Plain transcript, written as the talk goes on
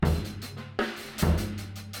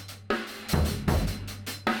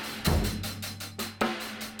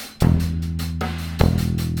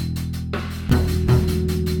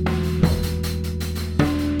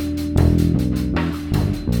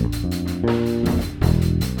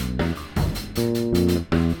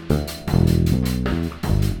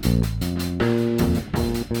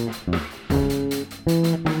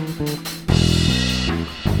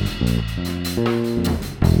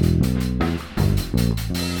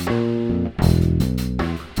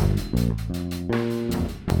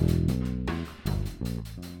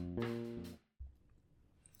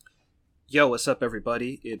Yo, what's up,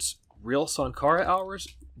 everybody? It's Real Sankara Hours.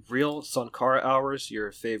 Real Sankara Hours, your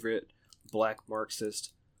favorite Black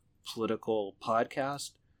Marxist political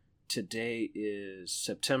podcast. Today is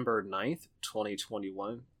September 9th,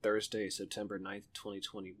 2021. Thursday, September 9th,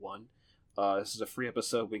 2021. This is a free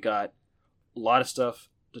episode. We got a lot of stuff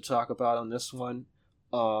to talk about on this one.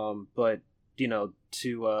 But, to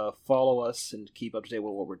follow us and keep up to date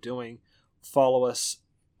with what we're doing, follow us.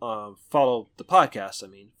 Follow the podcast.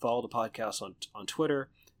 Follow the podcast on Twitter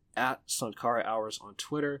at Sankara Hours on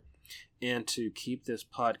Twitter, and to keep this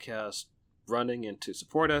podcast running and to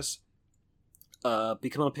support us,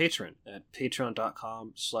 become a patron at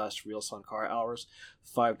patreon.com/Real Sankara Hours.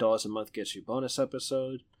 $5 a month gets you bonus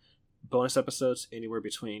episodes anywhere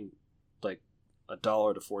between like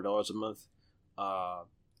 $1 to $4 a month.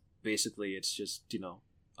 Basically, it's just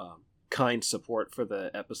kind support for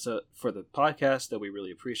the podcast that we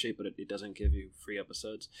really appreciate, but it doesn't give you free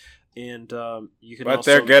episodes. And you can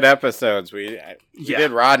they're good episodes. We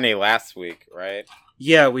did Rodney last week, right?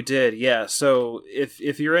 Yeah, we did. Yeah, so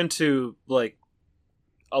if you're into like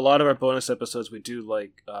a lot of our bonus episodes, we do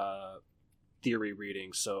like theory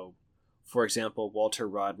readings. So for example, Walter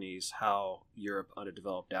Rodney's How Europe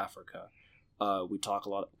Underdeveloped Africa. We've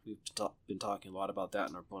been talking a lot about that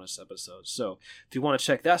in our bonus episodes. So if you want to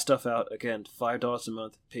check that stuff out, again, $5 a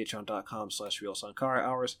month, patreon.com/Real Sankara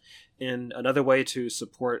Hours. And another way to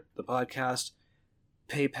support the podcast,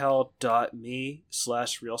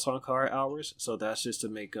 paypal.me/Real Sankara Hours. So that's just to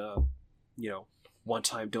make a,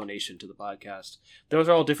 one-time donation to the podcast. Those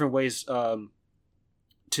are all different ways to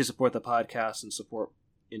support the podcast and support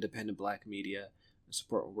independent Black media and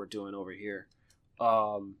support what we're doing over here.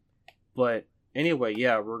 But anyway,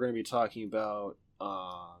 yeah, we're going to be talking about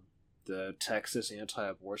the Texas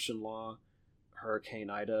anti-abortion law, Hurricane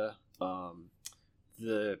Ida,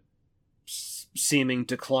 the seeming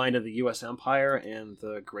decline of the U.S. empire, and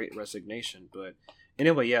the Great Resignation. But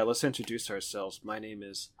anyway, yeah, let's introduce ourselves. My name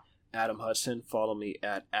is Adam Hudson. Follow me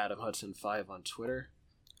at AdamHudson5 on Twitter.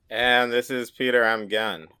 And this is Peter M.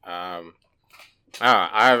 Gunn. I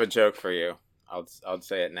have a joke for you. I'll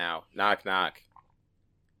say it now. Knock, knock.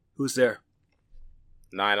 Who's there?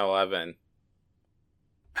 9/11.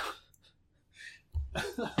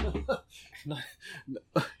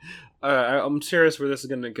 I'm curious where this is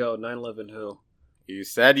going to go. 9/11 who? You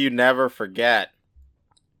said you'd never forget.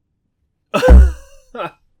 Oh,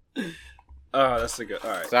 that's a good...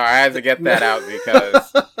 All right. Sorry, I had to get that out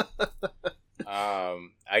because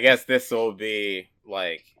I guess this will be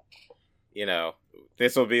like,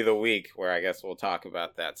 this will be the week where I guess we'll talk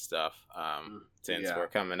about that stuff since we're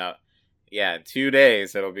coming up. Yeah, 2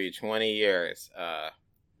 days, it'll be 20 years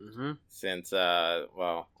since,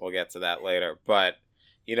 we'll get to that later. But,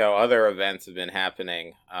 other events have been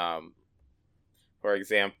happening. For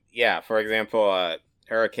example,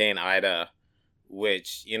 Hurricane Ida,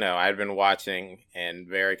 which, I've been watching and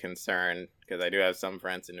very concerned because I do have some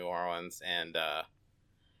friends in New Orleans. And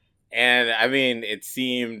it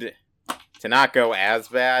seemed to not go as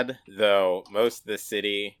bad, though most of the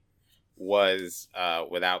city was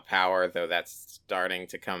without power, though that's starting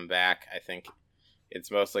to come back. I think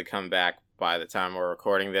it's mostly come back by the time we're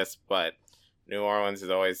recording this, but New Orleans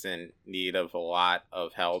is always in need of a lot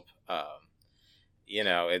of help.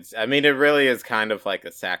 It really is kind of like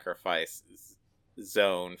a sacrifice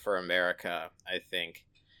zone for America, I think,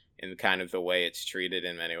 in kind of the way it's treated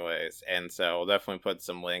in many ways. And so we'll definitely put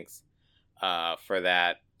some links for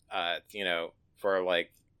that, for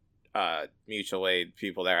like mutual aid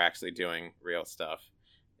people that are actually doing real stuff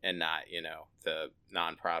and not, the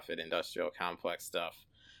nonprofit industrial complex stuff.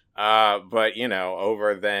 But,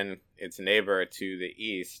 over then its neighbor to the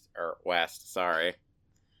east or west, sorry.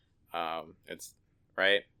 It's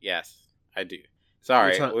right. Yes, I do.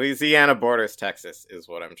 Sorry. Louisiana borders Texas is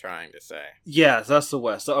what I'm trying to say. Yeah, that's the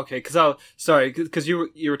west. Okay. Cause you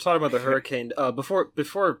were talking about the hurricane, before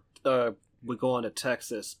we go on to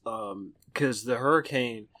Texas, cause the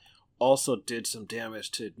hurricane also did some damage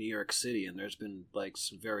to New York City, and there's been like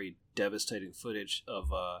some very devastating footage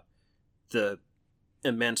of the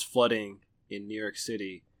immense flooding in New York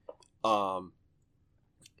City,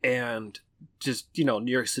 and just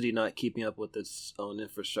New York City not keeping up with its own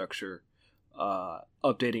infrastructure,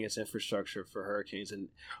 updating its infrastructure for hurricanes. And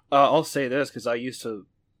I'll say this because I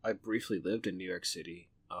briefly lived in New York City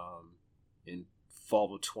in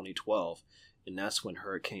fall of 2012, and that's when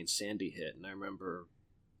Hurricane Sandy hit, and I remember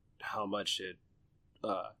how much it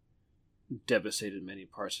devastated many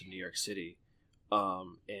parts of New York City.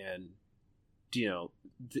 And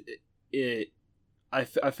I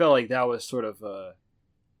felt like that was sort of a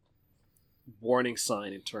warning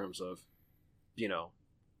sign in terms of, you know,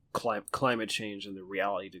 climate change and the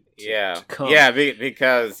reality to come. Yeah,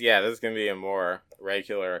 because this is going to be a more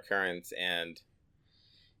regular occurrence, and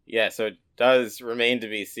so it does remain to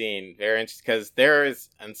be seen. Very interesting, because there's,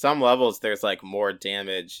 on some levels, there's like more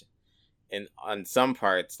damage on some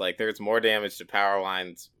parts. Like there's more damage to power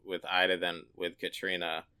lines with Ida than with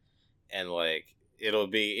Katrina, and like it'll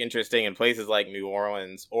be interesting in places like New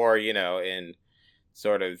Orleans, or in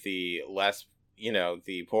sort of the less,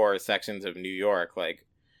 the poorer sections of New York, like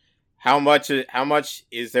how much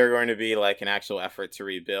is there going to be like an actual effort to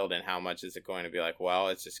rebuild, and how much is it going to be like, well,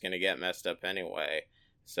 it's just going to get messed up anyway.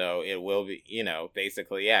 So it will be,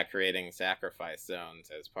 basically, creating sacrifice zones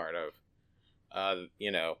as part of,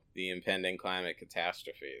 the impending climate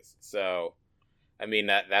catastrophes. So, I mean,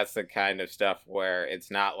 that's the kind of stuff where it's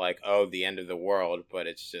not like, oh, the end of the world, but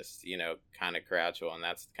it's just, kind of gradual. And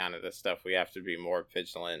that's kind of the stuff we have to be more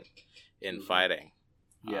vigilant in fighting.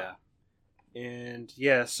 Yeah. And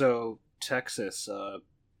so Texas,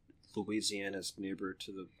 Louisiana's neighbor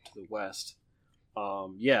to the west.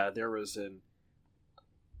 There was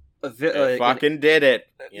did it.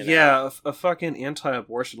 A fucking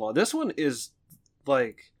anti-abortion law. This one is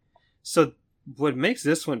like, so what makes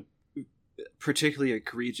this one particularly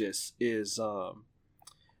egregious is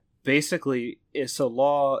basically it's a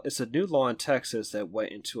new law in Texas that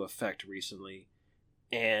went into effect recently,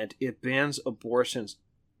 and it bans abortions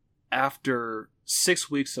after 6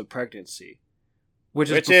 weeks of pregnancy, which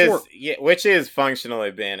is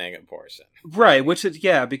functionally banning abortion, right? Which is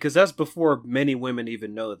because that's before many women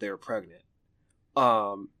even know that they're pregnant.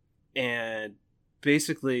 And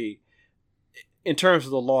basically, in terms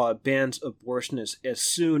of the law, it bans abortion as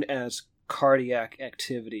soon as cardiac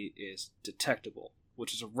activity is detectable,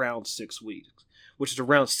 which is around 6 weeks. Which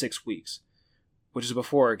is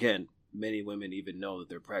before, again, many women even know that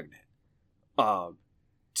they're pregnant.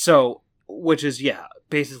 So, which is,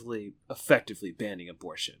 basically effectively banning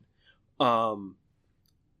abortion. And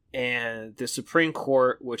the Supreme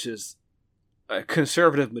Court, which is a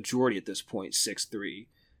conservative majority at this point, 6-3,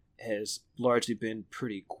 has largely been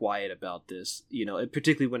pretty quiet about this, and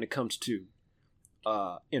particularly when it comes to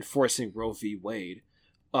enforcing Roe v. Wade.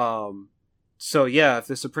 If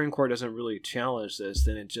the Supreme Court doesn't really challenge this,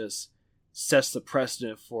 then it just sets the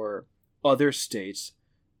precedent for other states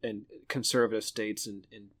and conservative states and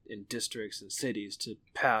districts and cities to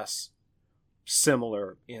pass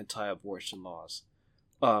similar anti-abortion laws.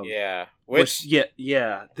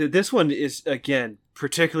 This one is, again,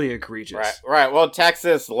 particularly egregious. Right. Well,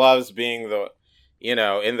 Texas loves being the,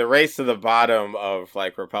 in the race to the bottom of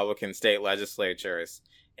like Republican state legislatures,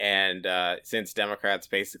 and since Democrats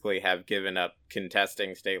basically have given up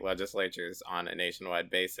contesting state legislatures on a nationwide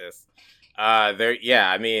basis,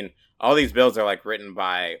 all these bills are like written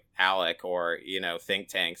by ALEC or, think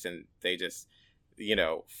tanks, and they just,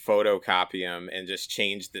 photocopy them and just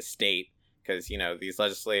change the state because, these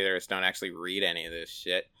legislators don't actually read any of this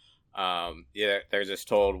shit. They're just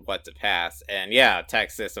told what to pass. And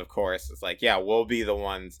Texas, of course, is like, we'll be the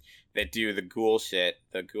ones that do the ghoul shit,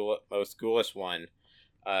 most ghoulish one,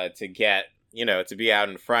 to get, to be out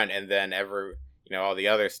in front, and then all the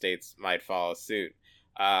other states might follow suit.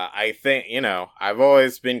 I think, I've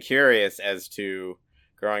always been curious as to,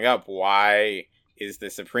 growing up, why is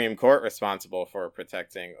the Supreme Court responsible for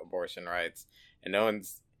protecting abortion rights? And no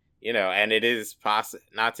one's, and it is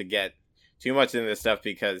not to get too much into this stuff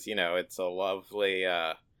because, it's a lovely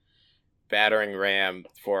battering ram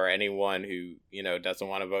for anyone who, doesn't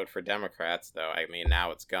want to vote for Democrats, though. I mean,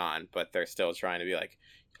 now it's gone, but they're still trying to be like,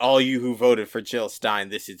 all you who voted for Jill Stein,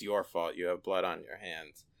 this is your fault. You have blood on your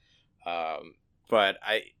hands. But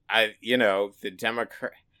the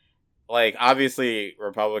Democrat, like, obviously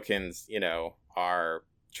Republicans, are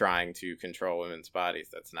trying to control women's bodies.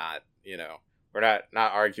 That's not, we're not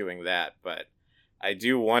arguing that, but I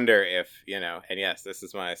do wonder if, and yes, this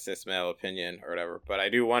is my cis male opinion or whatever, but I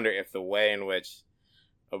do wonder if the way in which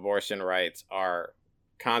abortion rights are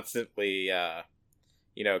constantly,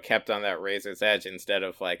 kept on that razor's edge instead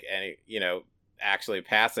of like any, actually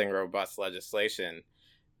passing robust legislation,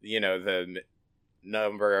 the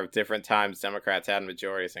number of different times Democrats had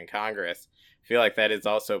majorities in Congress, I feel like that is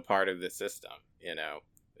also part of the system,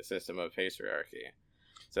 the system of patriarchy.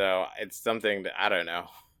 So it's something that I don't know,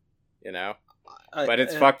 but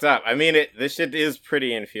it's fucked up. I mean, this shit is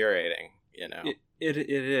pretty infuriating, It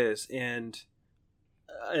is, and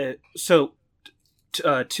so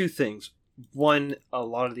two things. One, a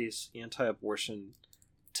lot of these anti-abortion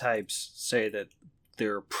types say that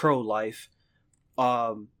they're pro-life.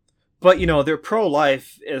 but they're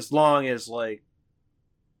pro-life as long as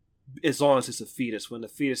it's a fetus. When the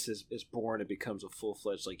fetus is born, it becomes a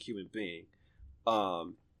full-fledged human being.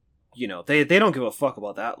 They don't give a fuck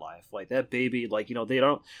about that life. Like that baby,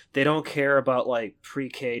 they don't care about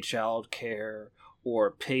pre-K child care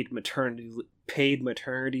or paid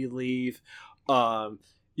maternity leave.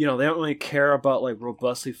 They don't really care about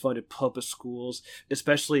robustly funded public schools,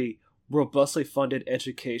 especially robustly funded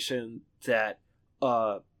education that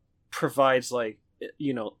provides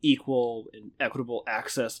equal and equitable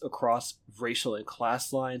access across racial and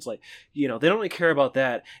class lines. They don't really care about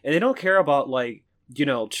that, and they don't care about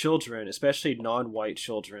children, especially non-white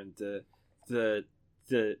children, the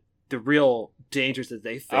real dangers that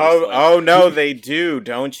they face. No, they do.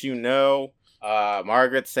 Don't you know?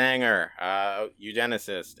 Margaret Sanger,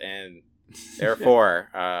 eugenicist, and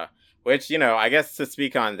therefore, which, I guess to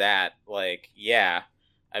speak on that, yeah,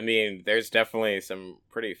 I mean, there's definitely some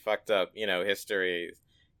pretty fucked up, history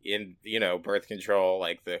in, birth control,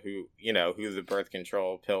 who the birth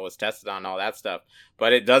control pill was tested on, all that stuff.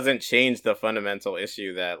 But it doesn't change the fundamental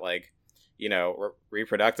issue that,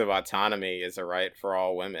 reproductive autonomy is a right for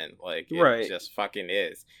all women. It just fucking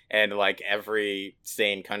is. And, every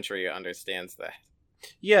sane country understands that.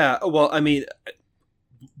 Yeah, well, I mean,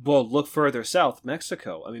 look further south,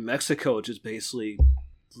 Mexico. I mean, Mexico just basically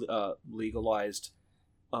legalized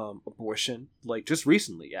abortion, just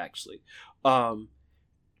recently, actually. And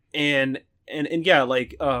yeah,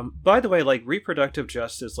 by the way, reproductive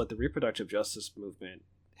justice, the reproductive justice movement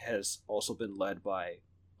has also been led by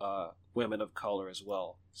women of color as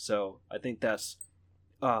well. So I think that's,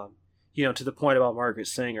 to the point about Margaret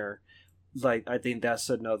Sanger, I think that's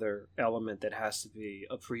another element that has to be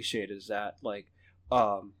appreciated, is that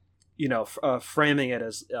framing it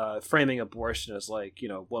as framing abortion as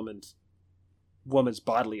woman's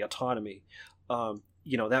bodily autonomy.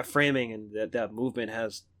 That framing and that movement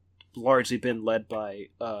has largely been led by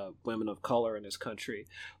women of color in this country.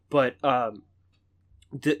 But the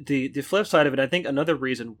flip side of it, I think another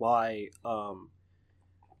reason why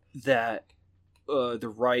that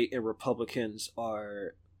the right and Republicans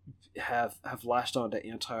have latched on to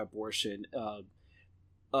anti-abortion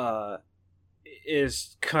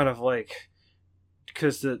is kind of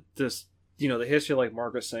because the history of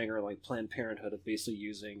Margaret Sanger, Planned Parenthood, of basically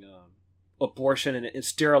using abortion and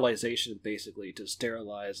sterilization basically to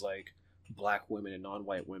sterilize black women and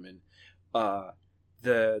non-white women. The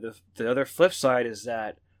other flip side is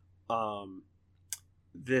that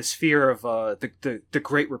this fear of the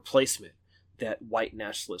Great Replacement that white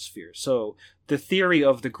nationalists fear. So the theory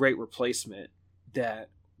of the Great Replacement that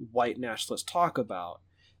white nationalists talk about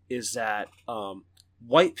is that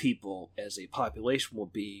white people as a population will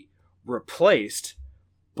be replaced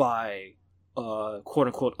by quote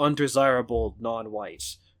unquote undesirable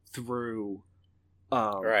non-whites through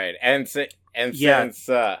right, and since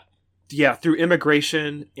through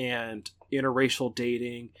immigration and interracial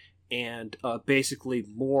dating and basically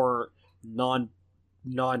more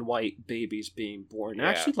non-white babies being born. Yeah.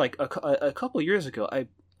 Actually, a couple of years ago,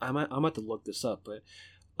 I'm have to look this up, but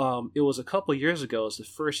it was a couple of years ago. It was the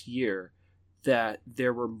first year that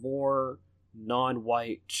there were more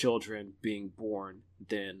non-white children being born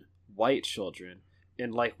than white children.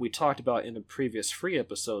 And like we talked about in a previous free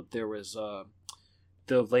episode, there was the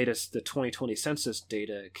 2020 census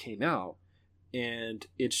data came out, and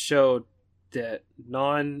it showed that the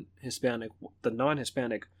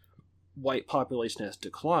non-Hispanic white population has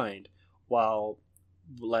declined, while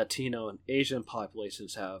Latino and Asian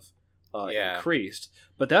populations have increased.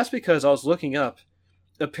 But that's because I was looking up.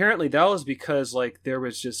 Apparently, that was because there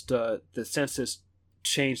was just the census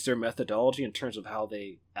changed their methodology in terms of how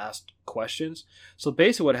they asked questions. So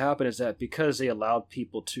basically, what happened is that because they allowed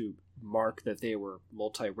people to mark that they were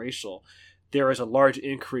multiracial, there is a large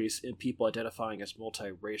increase in people identifying as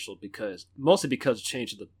multiracial mostly because of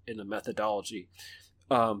change in the methodology.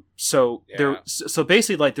 So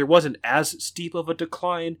basically, there wasn't as steep of a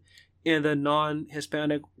decline in the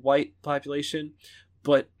non-Hispanic white population,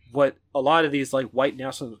 but what a lot of these white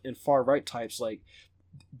national and far right types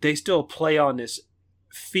they still play on this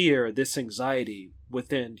fear, this anxiety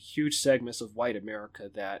within huge segments of white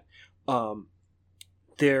America that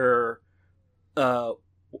their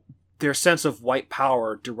sense of white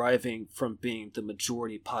power deriving from being the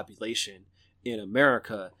majority population in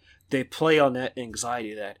America, they play on that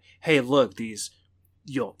anxiety that, hey, look, these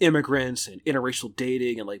immigrants and interracial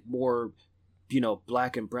dating and more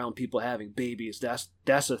black and brown people having babies,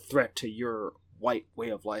 that's a threat to your white way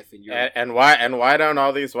of life in your and why don't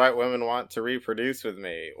all these white women want to reproduce with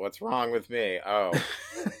me? What's wrong with me? Oh,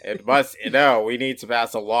 we need to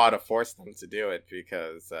pass a law to force them to do it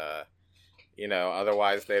because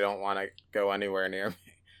otherwise they don't want to go anywhere near me.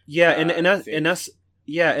 Yeah, and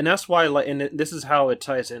that's why, like, and this is how it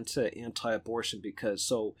ties into anti-abortion,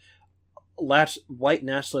 because white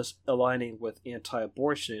nationalists aligning with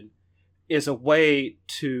anti-abortion is a way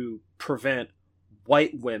to prevent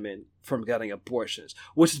white women from getting abortions,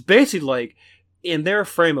 which is basically like, in their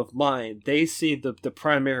frame of mind, they see the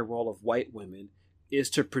primary role of white women is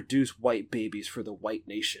to produce white babies for the white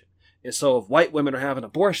nation. And so if white women are having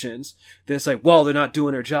abortions, then it's like, well, they're not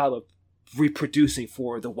doing their job of reproducing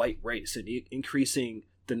for the white race and increasing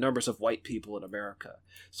the numbers of white people in America.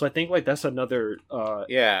 So I think like that's another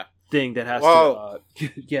thing that has to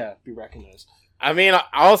be recognized. I mean,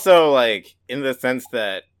 also, like, in the sense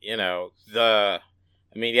that,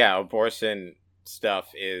 abortion stuff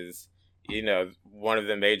is, one of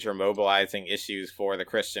the major mobilizing issues for the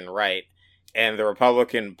Christian right. And the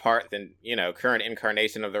Republican current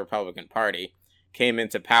incarnation of the Republican Party came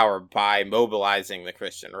into power by mobilizing the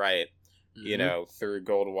Christian right, through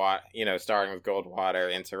starting with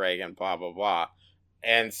Goldwater into Reagan, blah, blah, blah.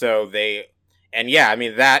 And so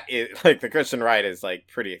that is, like, the Christian right is, like,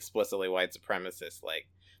 pretty explicitly white supremacist. Like,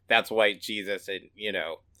 that's white Jesus and,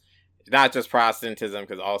 not just Protestantism,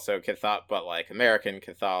 because also but, like, American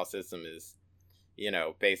Catholicism is,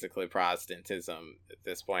 basically Protestantism at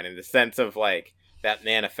this point, in the sense of, like, that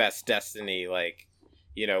manifest destiny, like,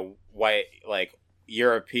 white, like,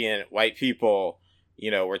 European white people,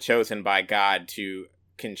 were chosen by God to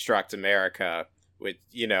construct America, with,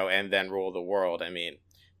 and then rule the world. I mean,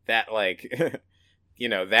 that, like,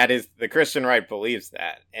 that is, the Christian right believes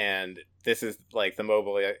that, and this is, like, the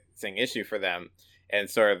mobilizing issue for them, and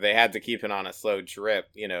sort of they had to keep it on a slow drip,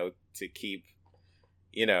 to keep,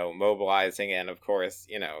 mobilizing, and of course,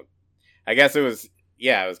 I guess it was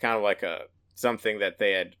kind of like something that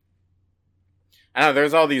they had, I don't know,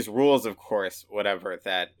 there's all these rules, of course, whatever,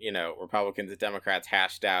 that, Republicans and Democrats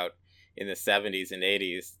hashed out in the 70s and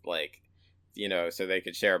 80s, like, so they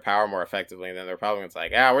could share power more effectively, and then the Republicans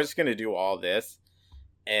like, we're just going to do all this,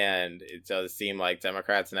 and it does seem like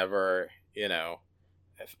Democrats never,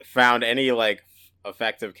 found any, like,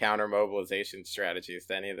 effective counter-mobilization strategies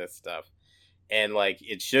to any of this stuff. And, like,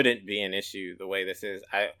 it shouldn't be an issue the way this is.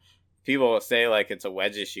 People say, like, it's a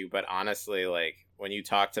wedge issue, but honestly, like, when you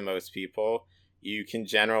talk to most people, you can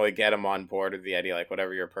generally get them on board with the idea, like,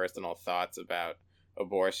 whatever your personal thoughts about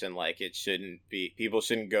abortion, like, it shouldn't be, people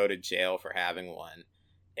shouldn't go to jail for having one.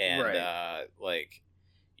 And, like,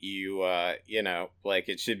 like,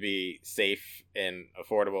 it should be safe and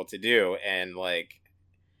affordable to do. And, like,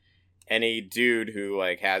 any dude who,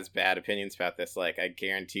 like, has bad opinions about this, like, I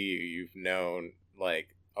guarantee you've known, like,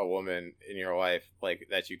 a woman in your life, like,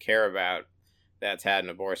 that you care about that's had an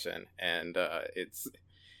abortion, and it's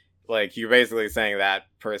like, you're basically saying that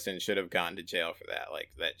person should have gone to jail for that, like,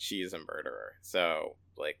 that she's a murderer. So,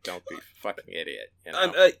 like, don't be a fucking idiot, and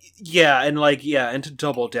to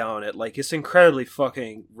double down on it, like, it's incredibly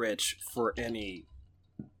fucking rich for any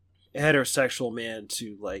heterosexual man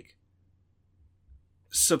to, like,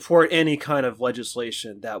 support any kind of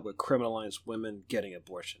legislation that would criminalize women getting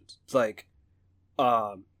abortions. Like,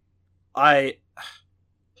 here's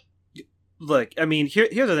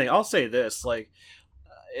the thing. I'll say this, like,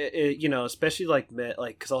 especially like men,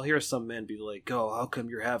 like, because I'll hear some men be like, "Oh, how come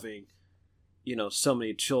you're having, so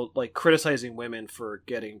many children?" Like, criticizing women for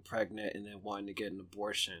getting pregnant and then wanting to get an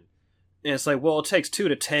abortion. And it's like, well, it takes two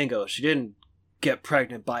to tango. She didn't get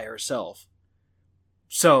pregnant by herself,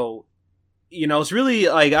 so. It's really,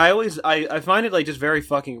 like, I find it, like, just very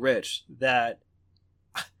fucking rich that,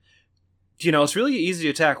 it's really easy to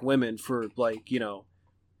attack women for, like,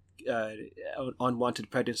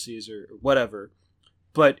 unwanted pregnancies or whatever.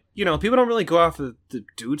 But, people don't really go after the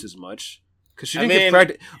dudes as much. Because she didn't get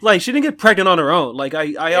pregnant. Like, she didn't get pregnant on her own. Like,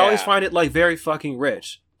 I always find it, like, very fucking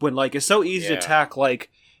rich. When, like, it's so easy to attack, like,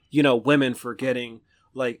 women for getting,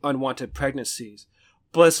 like, unwanted pregnancies.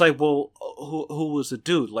 But it's like, well, who was the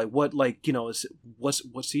dude? Like, what, like,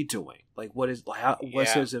 what's he doing? Like,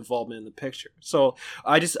 what's his involvement in the picture? So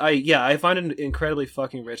I find it incredibly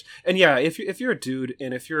fucking rich. And yeah, if you're a dude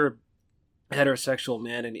and if you're a heterosexual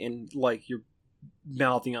man and like you're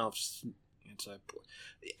mouthing off,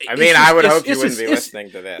 I would hope you wouldn't be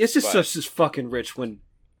listening to this. It's just fucking rich when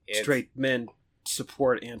straight men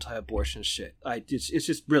support anti-abortion shit. It's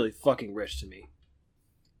just really fucking rich to me.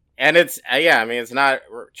 And it's, it's not,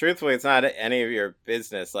 truthfully, it's not any of your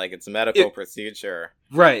business. Like, it's a medical procedure.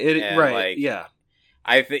 Right.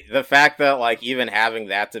 I think the fact that like even having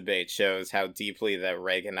that debate shows how deeply the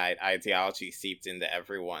Reaganite ideology seeped into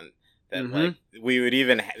everyone. That like we would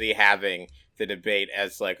even be having the debate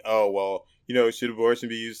as like, oh well, should abortion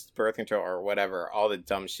be used as birth control or whatever? All the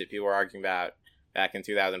dumb shit people were arguing about back in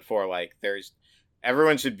 2004. Like,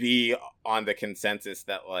 everyone should be on the consensus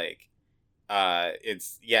that like,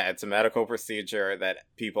 it's a medical procedure that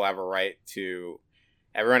people have a right to.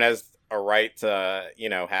 Everyone has a right to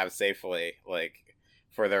have safely, like,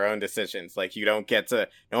 for their own decisions. Like, you don't get to,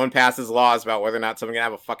 no one passes laws about whether or not someone can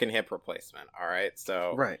have a fucking hip replacement. All right.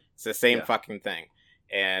 So it's the same fucking thing.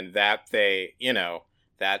 And that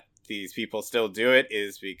that these people still do it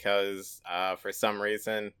is because, for some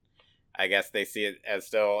reason, I guess they see it as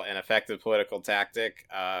still an effective political tactic,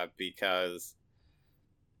 because,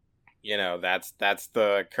 that's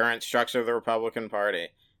the current structure of the Republican Party.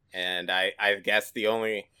 And I guess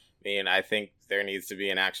I think there needs to be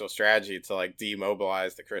an actual strategy to like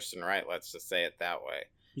demobilize the Christian right. Let's just say it that way.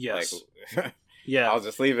 Yes. Like, I'll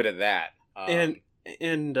just leave it at that. And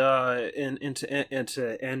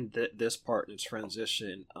to end this part in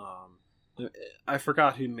transition, I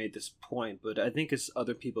forgot who made this point, but I think it's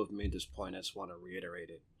other people have made this point. I just want to reiterate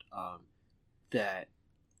it. That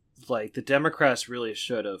like the Democrats really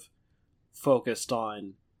should have focused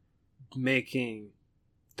on making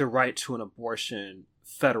the right to an abortion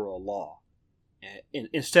federal law, and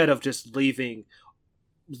instead of just letting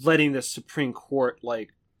the Supreme Court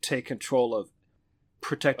like take control of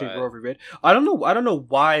protecting Roe v. Wade. I don't know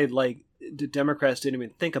why like the Democrats didn't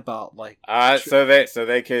even think about like so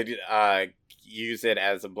they could use it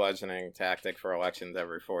as a bludgeoning tactic for elections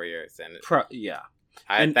every 4 years.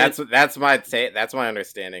 And that's my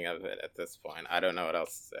understanding of it at this point. I don't know what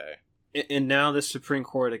else to say. And now the Supreme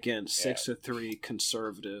Court again 6-3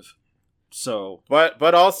 conservative. So,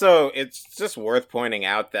 but also it's just worth pointing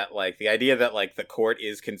out that like the idea that like the court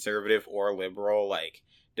is conservative or liberal, like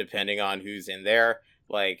depending on who's in there,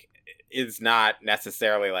 like is not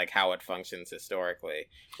necessarily like how it functions historically.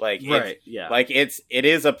 Like, like it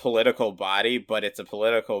is a political body, but it's a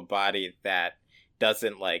political body that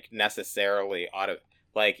doesn't like necessarily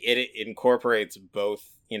like it incorporates both,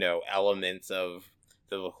 elements of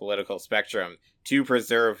the political spectrum to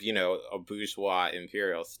preserve, a bourgeois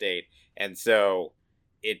imperial state. And so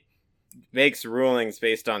it makes rulings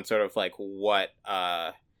based on sort of like what,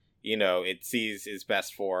 it sees is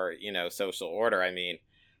best for, social order. I mean,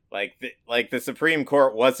 like the Supreme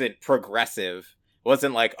Court wasn't progressive.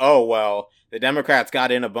 Wasn't like, oh, well, the Democrats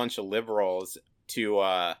got in a bunch of liberals to,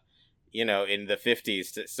 in the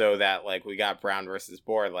 50s so that like we got Brown versus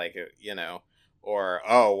Board, like, or,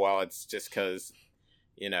 oh, well, it's just because,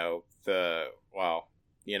 the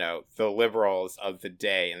liberals of the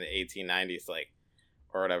day in the 1890s, like,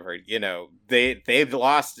 or whatever, they've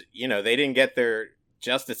lost, they didn't get their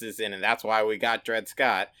justices in, and that's why we got Dred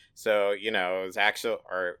Scott. So, it was actually,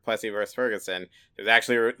 or Plessy versus Ferguson, it was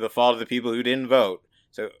actually the fault of the people who didn't vote.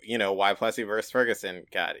 So, why Plessy versus Ferguson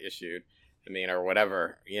got issued. I mean, or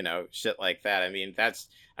whatever, shit like that. I mean,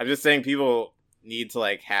 I'm just saying people need to,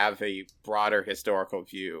 like, have a broader historical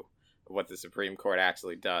view of what the Supreme Court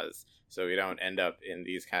actually does, so we don't end up in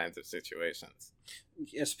these kinds of situations.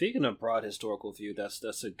 Yeah, speaking of broad historical view,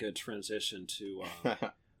 that's a good transition to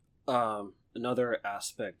another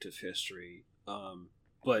aspect of history,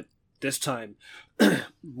 but this time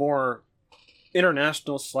more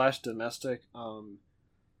international / domestic.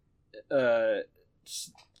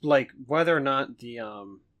 Like whether or not the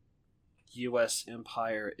U.S.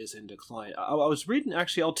 empire is in decline. I was reading,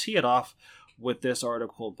 actually, I'll tee it off with this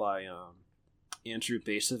article by Andrew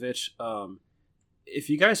Bacevich. If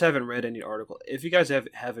you guys haven't read any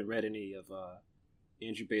haven't read any of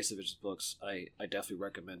Andrew Bacevich's books, I definitely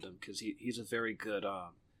recommend them, because he's a very good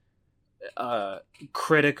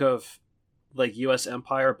critic of like U.S.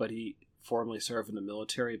 empire, but he formerly served in the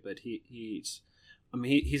military. But he's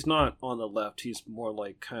not on the left. He's more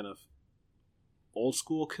like kind of old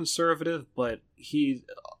school conservative, but he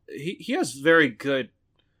has very good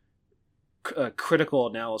critical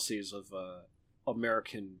analyses of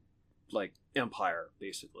American like empire,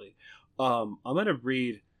 basically. I'm gonna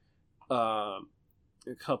read a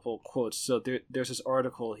couple quotes. So there's this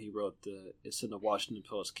article he wrote. It's in the Washington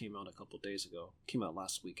Post. Came out a couple days ago. Came out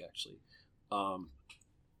last week, actually.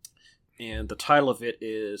 And the title of it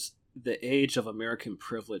is "The Age of American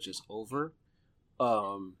Privilege is Over."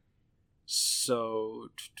 So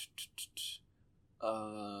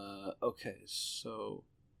okay, so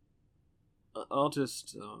I'll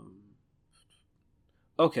just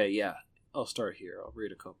okay, yeah, I'll start here. I'll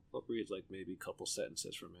read like maybe a couple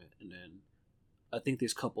sentences from it, and then I think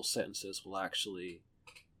these couple sentences will actually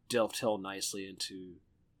dovetail nicely into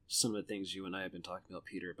some of the things you and I have been talking about,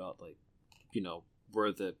 Peter, about like,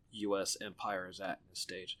 where the U.S. empire is at in this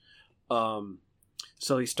stage.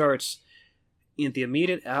 So he starts in the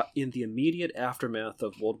immediate aftermath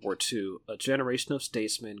of World War II. A generation of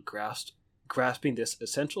statesmen grasping this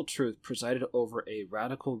essential truth presided over a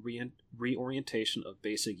radical reorientation of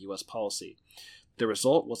basic U.S. policy. The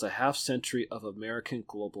result was a half-century of American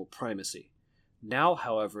global primacy. Now,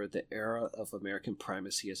 however, the era of American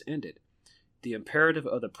primacy has ended. The imperative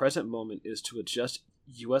of the present moment is to adjust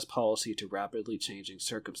U.S. policy to rapidly changing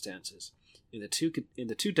circumstances. In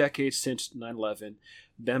the two decades since 9/11,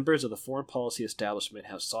 members of the foreign policy establishment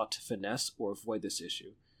have sought to finesse or avoid this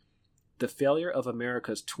issue. The failure of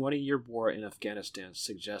America's 20-year war in Afghanistan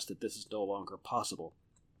suggests that this is no longer possible.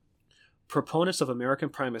 Proponents of American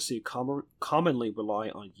primacy commonly rely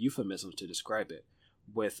on euphemisms to describe it,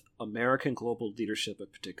 with American global leadership a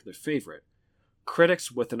particular favorite.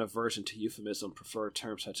 Critics with an aversion to euphemism prefer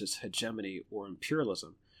terms such as hegemony or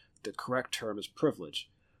imperialism. The correct term is privilege.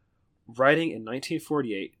 Writing in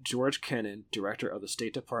 1948, George Kennan, director of the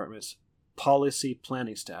State Department's policy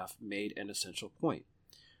planning staff, made an essential point.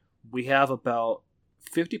 We have about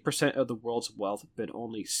 50% of the world's wealth, but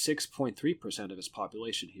only 6.3% of its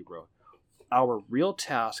population, he wrote. Our real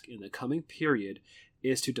task in the coming period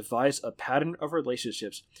is to devise a pattern of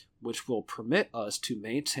relationships which will permit us to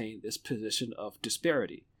maintain this position of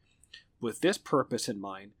disparity. With this purpose in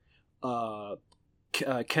mind,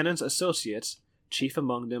 Kennan's associates, chief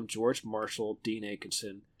among them George Marshall, Dean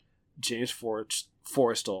Atkinson, James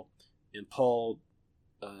Forrestal, and Paul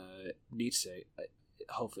Nietzsche, I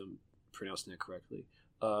hope I'm pronouncing that correctly,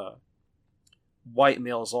 white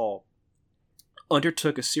males all,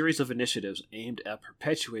 undertook a series of initiatives aimed at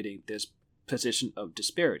perpetuating this position of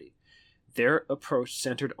disparity. Their approach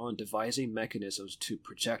centered on devising mechanisms to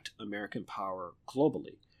project American power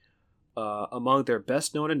globally. Among their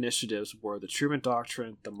best-known initiatives were the Truman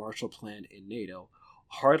Doctrine, the Marshall Plan, and NATO.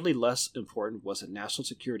 Hardly less important was the National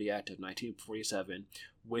Security Act of 1947,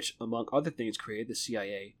 which, among other things, created the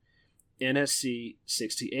CIA. NSC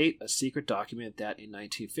 68, a secret document that in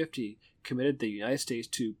 1950 committed the United States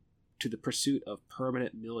to the pursuit of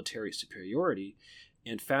permanent military superiority,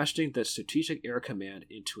 and fashioning the Strategic Air Command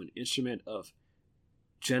into an instrument of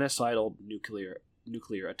genocidal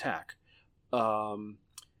nuclear attack. But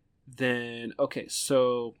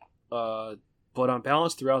on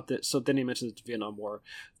balance then he mentions the Vietnam War.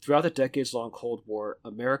 Throughout the decades-long Cold War,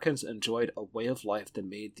 Americans enjoyed a way of life that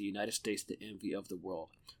made the United States the envy of the world.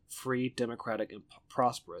 Free, democratic, and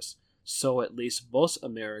prosperous. So at least most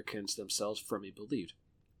Americans themselves firmly believed.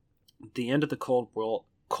 The end of the Cold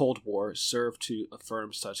War served to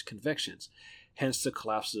affirm such convictions. Hence, the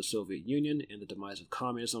collapse of the Soviet Union and the demise of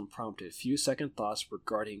communism prompted few second thoughts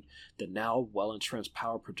regarding the now well-entrenched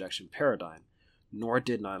power projection paradigm. Nor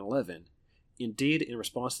did 9/11. Indeed, in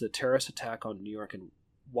response to the terrorist attack on New York and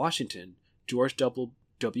Washington, George W.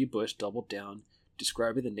 Bush doubled down,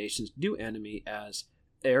 describing the nation's new enemy as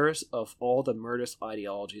heirs of all the murderous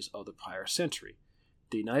ideologies of the prior century.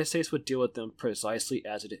 The United States would deal with them precisely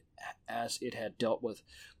as it had dealt with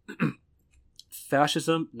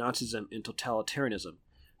fascism, Nazism, and totalitarianism.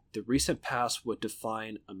 The recent past would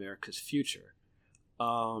define America's future.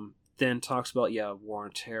 Then talks about war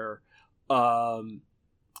on terror.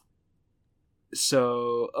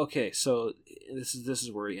 So this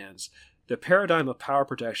is where he ends. The paradigm of power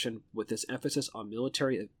projection, with this emphasis on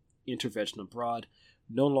military intervention abroad,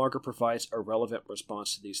 no longer provides a relevant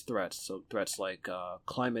response to these threats. So threats like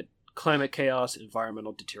climate chaos,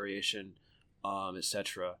 environmental deterioration,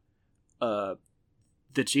 etc. The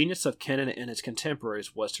genius of Kennan and his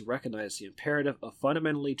contemporaries was to recognize the imperative of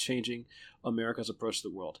fundamentally changing America's approach to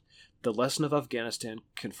the world. The lesson of Afghanistan,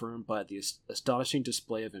 confirmed by the astonishing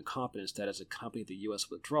display of incompetence that has accompanied the U.S.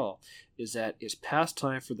 withdrawal, is that it's past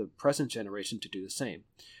time for the present generation to do the same.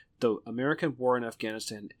 The American war in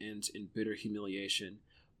Afghanistan ends in bitter humiliation,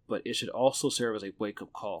 but it should also serve as a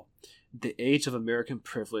wake-up call. The age of American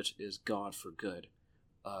privilege is gone for good.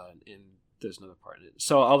 And there's another part in it.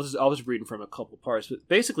 So I was reading from a couple parts, but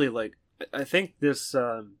basically, like, I think this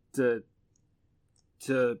the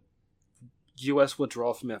U.S.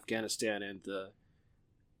 withdrawal from Afghanistan and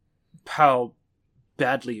how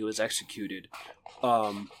badly it was executed,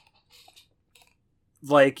 it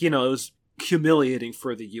was humiliating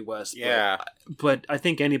for the U.S. Yeah, but I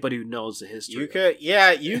think anybody who knows the history,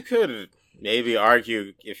 you could maybe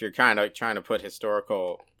argue, if you're kind of trying to put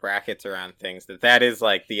historical brackets around things, that is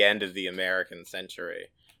like the end of the American century.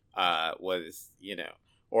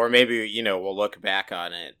 Or maybe we'll look back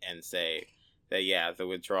on it and say that the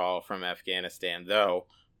withdrawal from Afghanistan, though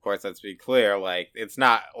of course, let's be clear, like, it's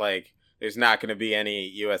not like there's not going to be any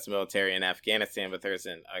U.S. military in Afghanistan, but there's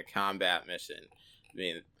a combat mission. I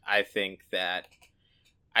mean,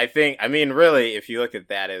 I mean, really, if you look at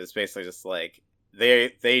that, it's basically just like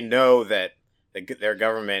they know that their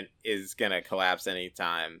government is going to collapse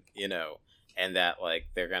anytime, and that, like,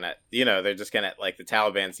 they're going to, they're just going to, like, the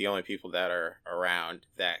Taliban's the only people that are around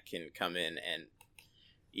that can come in and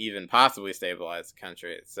even possibly stabilize the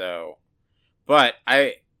country. So, but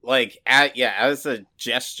as a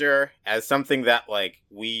gesture, as something that, like,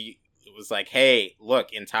 it was like, hey,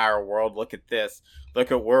 look, entire world, look at this,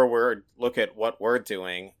 look at what we're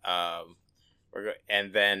doing.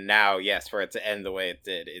 And then now, yes, for it to end the way it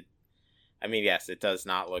did, yes, it does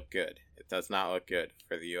not look good. It does not look good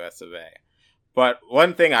for the U.S. of A. But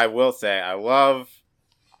one thing I will say, I love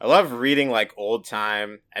reading, like, old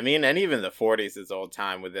time. I mean, and even the 40s is old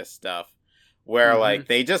time with this stuff, where like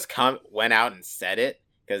they just went out and said it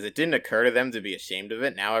because it didn't occur to them to be ashamed of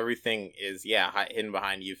it. Now everything is hidden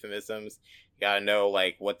behind euphemisms. You gotta know,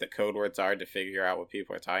 like, what the code words are to figure out what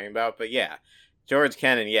people are talking about. But yeah, George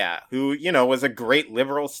Kennan, who was a great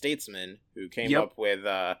liberal statesman who came up with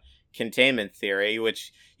containment theory,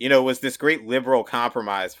 which was this great liberal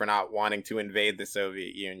compromise for not wanting to invade the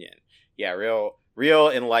Soviet Union. Yeah, real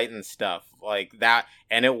enlightened stuff like that.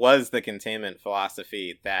 And it was the containment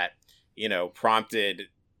philosophy that prompted,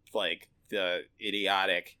 like, the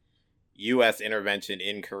idiotic U.S. intervention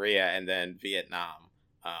in Korea and then Vietnam.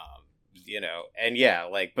 And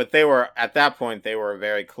but they were, at that point, they were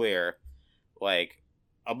very clear, like,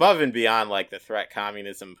 above and beyond, like, the threat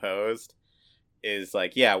communism posed is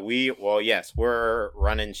like, we're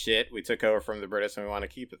running shit. We took over from the British and we want to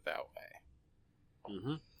keep it that way.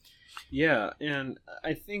 Mm-hmm. Yeah, and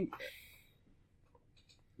I think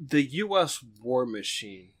the U.S. war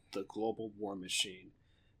machine, the global war machine,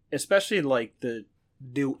 especially, like, the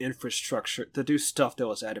new infrastructure, the new stuff that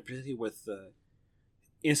was added, particularly with the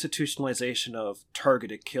institutionalization of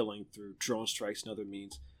targeted killing through drone strikes and other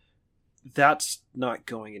means, that's not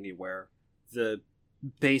going anywhere. The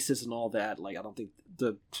bases and all that, like, I don't think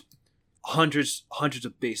the hundreds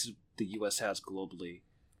of bases the U.S. has globally,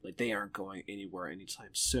 like, they aren't going anywhere anytime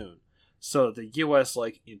soon. So the U.S.,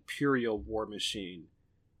 like, imperial war machine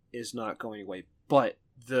is not going away. But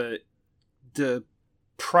the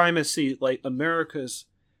primacy, like, America's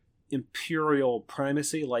imperial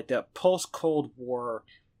primacy, like, that post-Cold War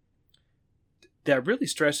that really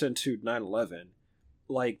stretched into 9/11,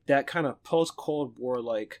 like, that kind of post-Cold War,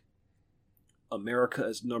 like, America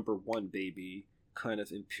is number one, baby, kind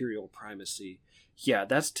of imperial primacy. Yeah,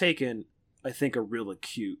 that's taken, I think, a real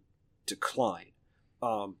acute decline.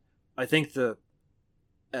 I think the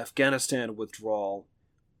Afghanistan withdrawal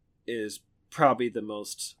is probably the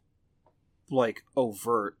most, like,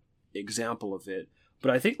 overt example of it.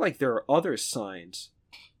 But I think, like, there are other signs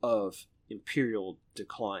of imperial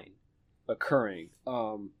decline occurring.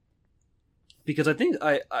 Because I think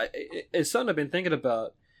it's something I've been thinking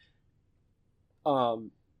about,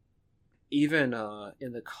 even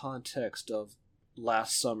in the context of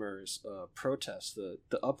last summer's protests,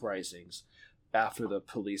 the uprisings after the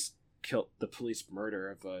police murder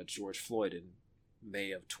of George Floyd in May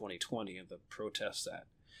of 2020, and the protests that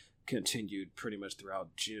continued pretty much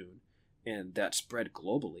throughout June, and that spread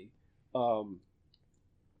globally.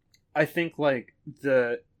 I think, like,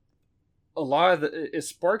 it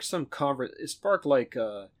sparked some it sparked, like,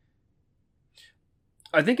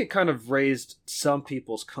 I think it kind of raised some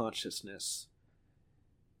people's consciousness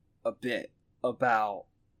a bit about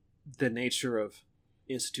the nature of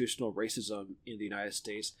institutional racism in the United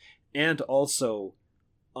States, and also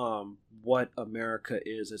what America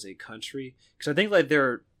is as a country. Because I think, like,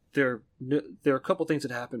 there are a couple things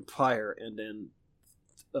that happened prior, and then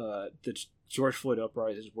the George Floyd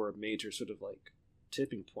uprisings were a major sort of, like,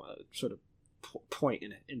 tipping point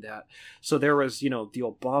in that. So there was, the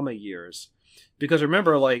Obama years. Because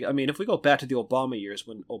remember, like, I mean, if we go back to the Obama years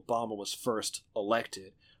when Obama was first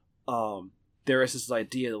elected, there is this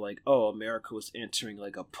idea that, like, America was entering,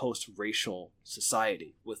 like, a post-racial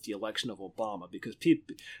society with the election of Obama, because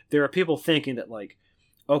there are people thinking that, like,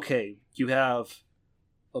 okay, you have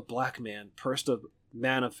a black man,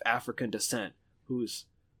 man of African descent, who's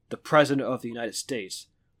the president of the United States,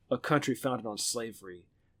 a country founded on slavery.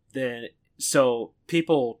 So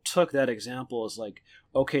people took that example as, like,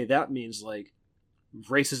 okay, that means, like,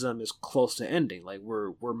 racism is close to ending. Like,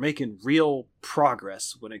 we're making real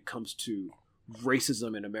progress when it comes to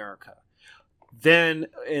racism in America. Then,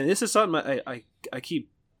 and this is something I keep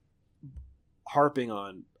harping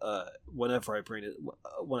on whenever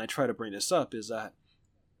when I try to bring this up, is that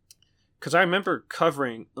because I remember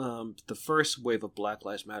covering the first wave of Black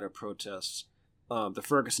Lives Matter protests, the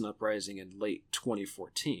Ferguson uprising in late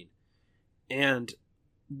 2014, and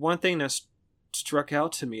one thing that struck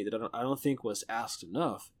out to me that I don't think was asked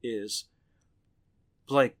enough is,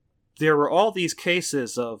 like, there were all these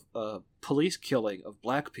cases of police killing of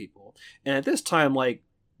black people, and at this time, like,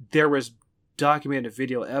 there was documented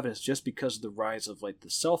video evidence just because of the rise of, like,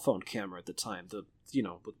 the cell phone camera at the time, the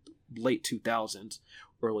late 2000s,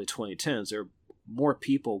 early 2010s. There were more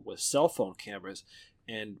people with cell phone cameras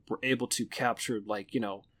and were able to capture, like,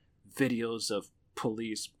 videos of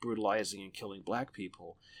police brutalizing and killing black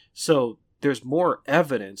people. So there's more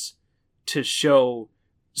evidence to show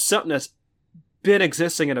something that's been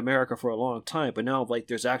existing in America for a long time, but now, like,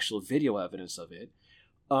 there's actual video evidence of it.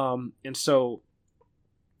 And so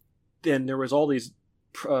then there was all these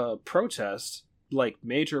protests, like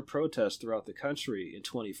major protests throughout the country in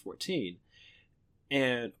 2014.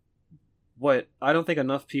 And what I don't think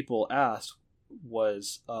enough people asked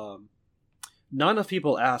was, not enough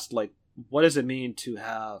people asked, like, what does it mean to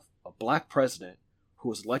have a black president who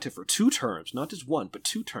was elected for 2 terms, not just 1, but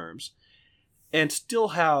 2 terms, and still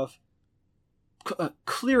have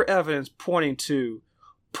clear evidence pointing to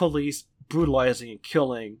police brutalizing and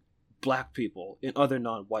killing black people and other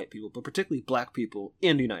non-white people, but particularly black people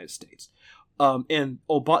in the United States. And the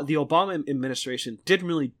Obama administration didn't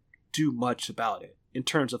really do much about it in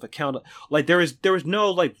terms of like, there was no,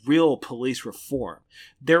 like, real police reform.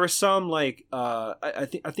 There was some, like, I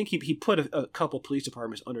think he put a couple police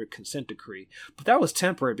departments under a consent decree, but that was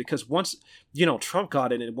temporary because once Trump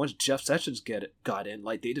got in and once Jeff Sessions got in,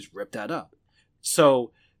 like, they just ripped that up.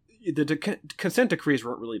 So the consent decrees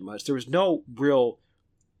weren't really much. There was no real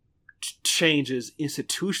changes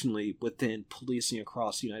institutionally within policing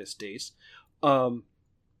across the United States. And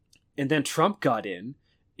then Trump got in,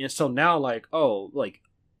 and so now, like, like,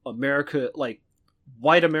 America, like,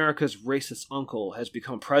 white America's racist uncle has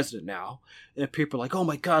become president now, and people are like, oh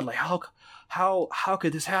my god, like, how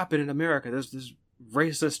could this happen in America? There's this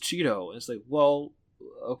racist Cheeto. And it's like, well,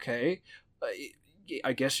 okay,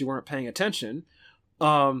 I guess you weren't paying attention.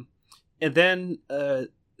 And then the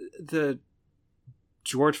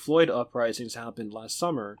George Floyd uprisings happened last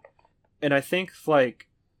summer, and I think, like,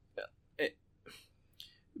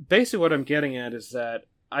 basically what I'm getting at is that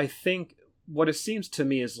I think what it seems to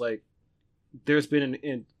me is, like, there's been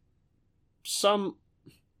in some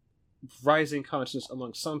rising consciousness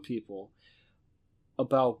among some people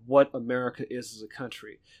about what America is as a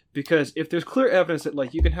country. Because if there's clear evidence that,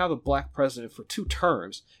 like, you can have a black president for 2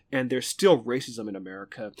 terms and there's still racism in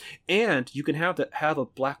America, and you can have a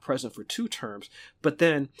black president for 2 terms, but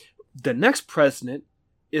then the next president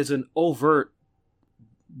is an overt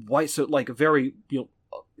white, so, like, a very,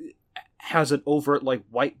 has an overt, like,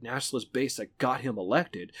 white nationalist base that got him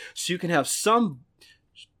elected. So you can have some,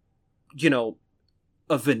 a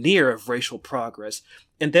veneer of racial progress,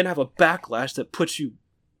 and then have a backlash that puts you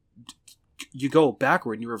go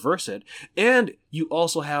backward and you reverse it. And you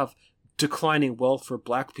also have declining wealth for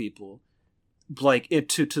black people, like, it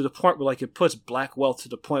to the point where, like, it puts black wealth to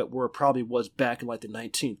the point where it probably was back in, like, the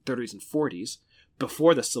 1930s and 40s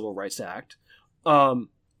before the Civil Rights Act.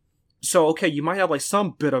 So, okay, you might have, like,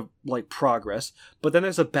 some bit of, like, progress, but then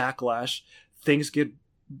there's a backlash. Things get,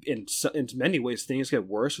 in many ways, things get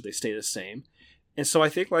worse or they stay the same. And so I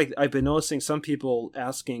think, like, I've been noticing some people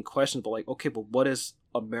asking questions about, like, okay, but what is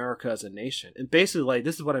America as a nation? And basically, like,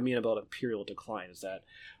 this is what I mean about imperial decline, is that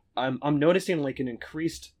I'm noticing, like, an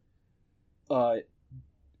increased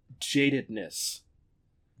jadedness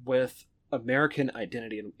with American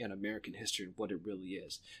identity and American history and what it really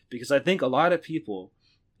is. Because I think a lot of people,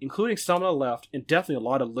 including some on the left and definitely a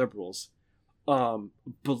lot of liberals,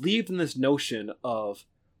 believed in this notion of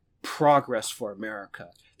progress for America.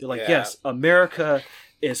 They're like, yes, America,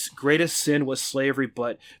 its greatest sin was slavery,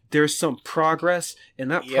 but there's some progress, and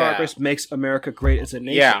that progress makes America great as a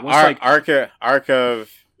nation. Yeah, arc of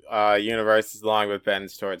universe is long but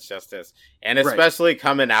bends towards justice, and especially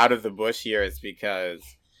coming out of the Bush years, because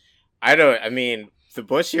the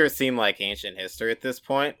Bush years seem like ancient history at this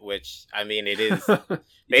point, which, I mean, it is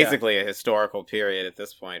basically a historical period at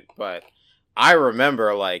this point, but I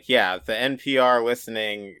remember, like, the NPR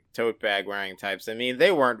listening, tote bag wearing types, I mean,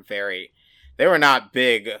 they were not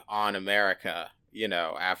big on America,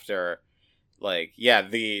 after, like,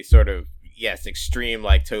 the sort of, extreme,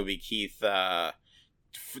 like, Toby Keith,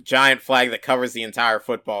 giant flag that covers the entire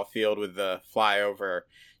football field with the flyover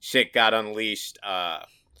shit got unleashed, but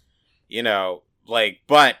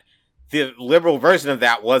the liberal version of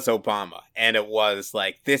that was Obama, and it was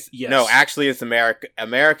like this. No, actually, it's America.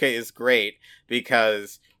 America is great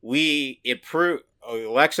because it proved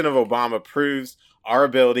election of Obama proves our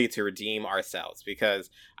ability to redeem ourselves, because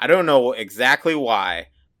I don't know exactly why,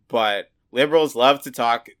 but liberals love to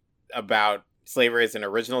talk about slavery as an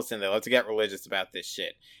original sin. They love to get religious about this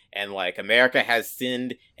shit. And, like, America has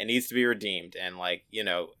sinned and needs to be redeemed. And, like, you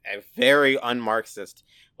know, a very un-Marxist,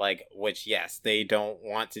 like, which, yes, they don't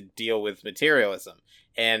want to deal with materialism.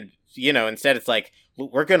 And, you know, instead it's like,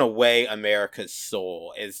 we're going to weigh America's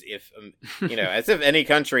soul as if, you know, as if any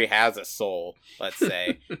country has a soul, let's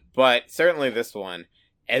say. But certainly this one,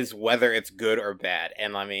 as whether it's good or bad.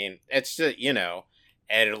 And, I mean, it's just, you know,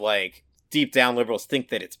 and, like, deep down liberals think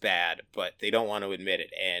that it's bad, but they don't want to admit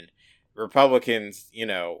it. And Republicans, you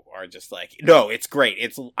know, are just like, no, it's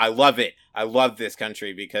great. I love it. I love this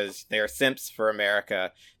country, because they're simps for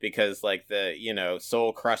America, because, like, the, you know,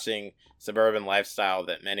 soul crushing suburban lifestyle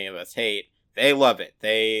that many of us hate, they love it.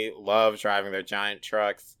 They love driving their giant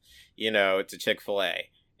trucks, you know, to Chick-fil-A,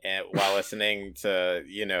 and while listening to,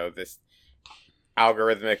 you know, this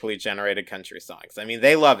algorithmically generated country songs. I mean,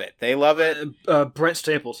 they love it. They love it. Brent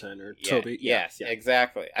Stapleton or Toby. Yes, yeah.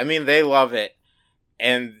 Exactly. I mean, they love it.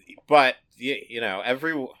 But you know,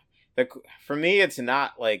 for me, it's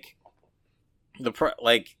not like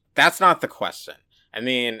that's not the question. I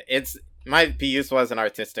mean, it might be useful as an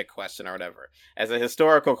artistic question or whatever. As a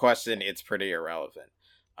historical question, it's pretty irrelevant.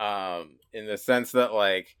 In the sense that,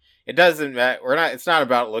 like, it doesn't matter. It's not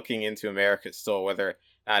about looking into America's soul, whether or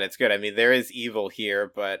not it's good. I mean, there is evil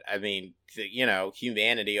here, but I mean, you know,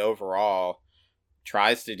 humanity overall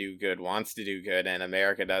tries to do good, wants to do good, and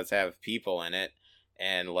America does have people in it.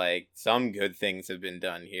 And, like, some good things have been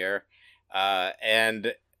done here.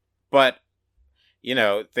 But, you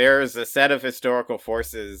know, there's a set of historical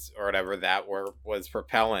forces or whatever that was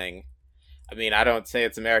propelling. I mean, I don't say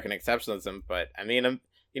it's American exceptionalism, but, I mean, the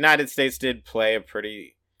United States did play a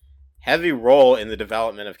pretty heavy role in the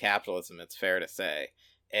development of capitalism, it's fair to say.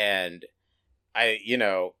 And, you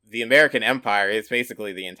know, the American empire is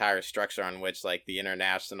basically the entire structure on which, like, the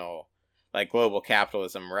international, like, global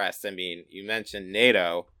capitalism rests. I mean, you mentioned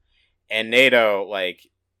NATO, and NATO, like,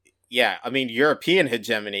 yeah, I mean, European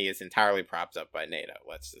hegemony is entirely propped up by NATO.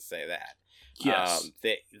 Let's just say that. Yes.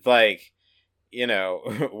 Like, you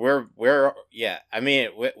know, we're yeah. I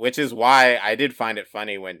mean, which is why I did find it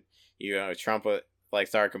funny when, you know, Trump like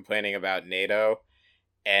started complaining about NATO,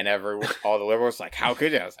 and all the liberals like, how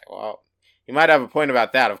could you? I was like, well, you might have a point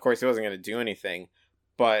about that. Of course, he wasn't going to do anything,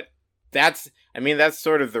 but that's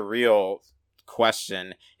sort of the real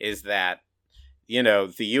question, is that, you know,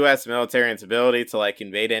 the U.S. military and its ability to, like,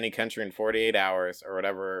 invade any country in 48 hours or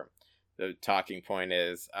whatever the talking point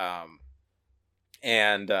is,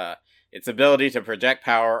 and its ability to project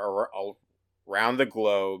power around the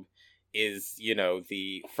globe is, you know,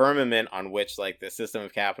 the firmament on which, like, the system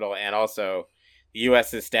of capital and also the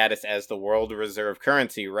U.S.'s status as the world reserve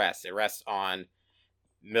currency rests. It rests on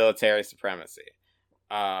military supremacy.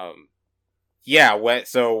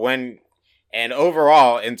 And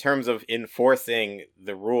overall, in terms of enforcing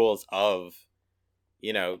the rules of,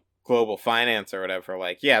 you know, global finance or whatever,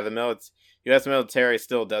 like, yeah, the U.S. military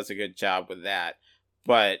still does a good job with that.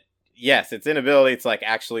 But yes, its inability to, like,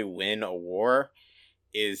 actually win a war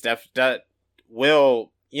is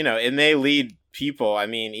will, you know, it may lead people. I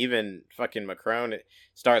mean, even fucking Macron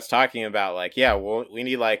starts talking about, like, yeah, well, we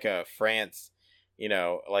need, like, a France, you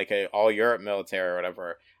know, like a all Europe military or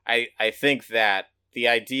whatever. I think that the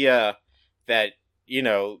idea that, you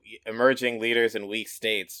know, emerging leaders in weak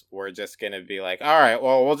states were just going to be like, all right,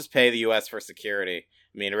 well, we'll just pay the U.S. for security.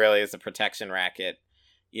 I mean, really, it's a protection racket,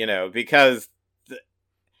 you know, because,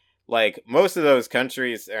 like, most of those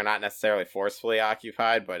countries are not necessarily forcefully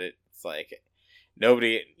occupied, but it's like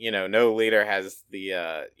nobody, you know, no leader has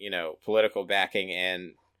the, you know, political backing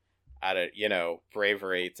and out of, you know,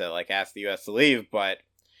 bravery to, like, ask the U.S. to leave. But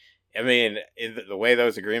I mean, the way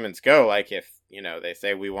those agreements go, like, if, you know, they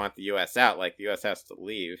say we want the U.S. out, like, the U.S. has to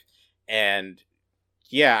leave. And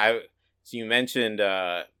yeah, so you mentioned,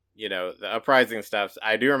 you know, the uprising stuff.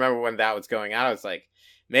 I do remember when that was going on. I was like,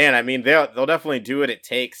 man, I mean, they'll definitely do what it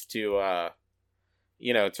takes to,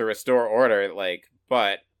 you know, to restore order. Like,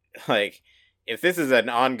 but, like, if this is an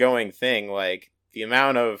ongoing thing, like, the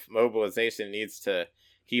amount of mobilization needs to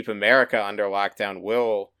keep America under lockdown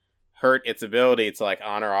will hurt its ability to, like,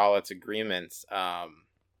 honor all its agreements,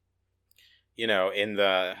 you know, in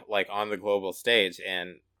the, like, on the global stage.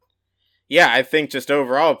 And yeah, I think just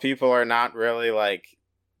overall people are not really, like,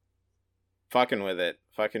 fucking with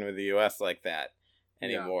the US like that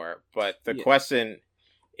anymore. Yeah. But the question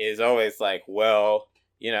is always like, well,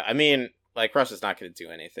 you know, I mean, like, Russia's not going to do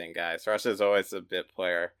anything, guys. Russia's always a bit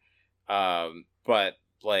player. But,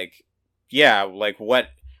 like, yeah, like, what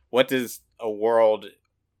does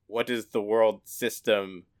what does the world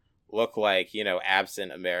system look like,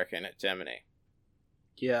 absent American hegemony?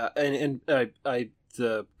 Yeah, and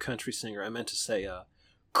the country singer, I meant to say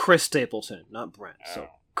Chris Stapleton, not Brent. Oh. So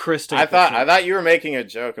Chris I Stapleton. thought you were making a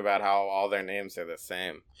joke about how all their names are the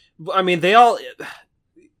same. I mean, they all.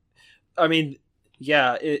 I mean,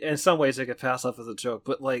 yeah. In some ways, it could pass off as a joke,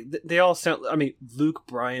 but like they all sound. I mean, Luke,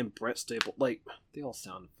 Brian, Brent Staple, like they all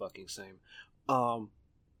sound the fucking same.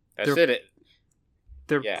 That's it.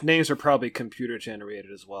 Their names are probably computer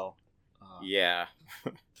generated as well. Yeah,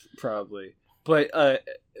 probably. But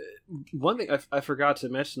one thing I forgot to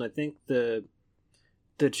mention, I think the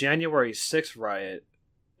January 6th riot,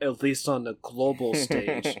 at least on the global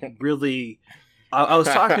stage, really. I was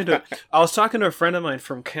talking to a friend of mine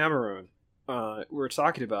from Cameroon. We were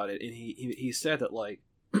talking about it, and he said that like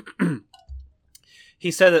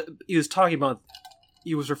he said that he was talking about,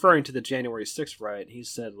 he was referring to the January 6th riot. And he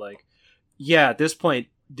said like, yeah, at this point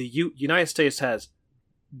the United States has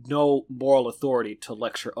no moral authority to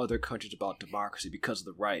lecture other countries about democracy because of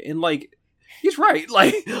the riot. And like he's right,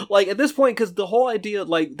 like at this point, because the whole idea,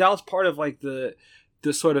 like that was part of like the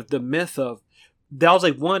sort of the myth of, that was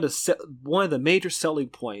like one of the major selling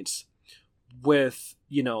points with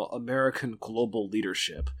American global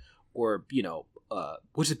leadership, or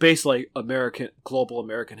which is basically global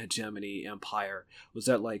American hegemony empire, was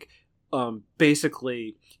that like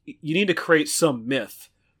basically you need to create some myth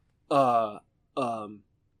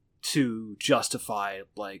to justify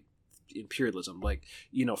like imperialism. Like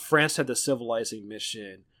France had the civilizing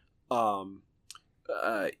mission,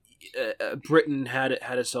 Britain had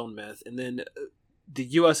its own myth, and then the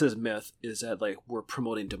US's myth is that like we're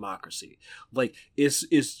promoting democracy. Like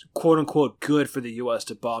is quote unquote good for the US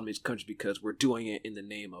to bomb these countries because we're doing it in the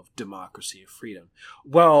name of democracy and freedom.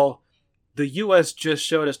 Well, the US just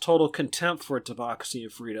showed its total contempt for democracy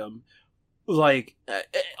and freedom. Like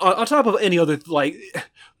on top of any other, like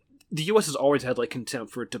the U.S. has always had like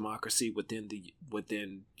contempt for democracy within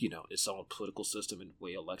its own political system and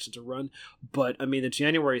way elections are run. But I mean, the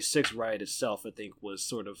January 6th riot itself, I think, was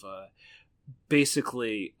sort of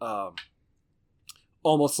basically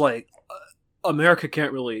almost like America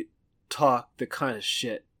can't really talk the kind of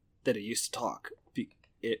shit that it used to talk.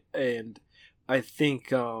 And I think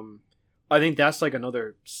that's like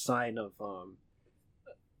another sign of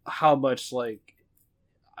how much, like,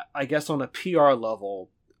 I guess on a PR level.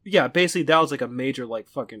 Yeah, basically that was like a major like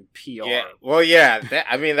fucking PR. Yeah, well, yeah.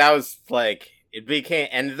 That was like, it became,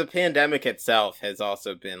 and the pandemic itself has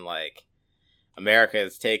also been like, America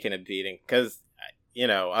has taken a beating because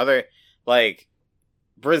other like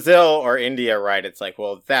Brazil or India, right? It's like,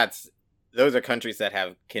 well, those are countries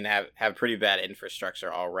that can have pretty bad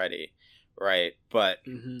infrastructure already, right? But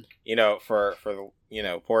for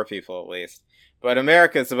poor people at least. But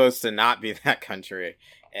America is supposed to not be that country,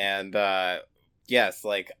 and yes,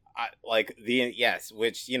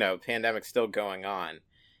 which pandemic's still going on,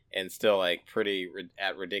 and still like pretty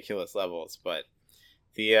at ridiculous levels. But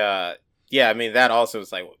the that also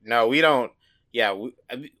is like, no, we don't. Yeah, we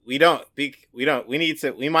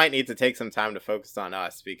might need to take some time to focus on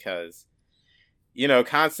us, because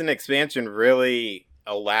constant expansion really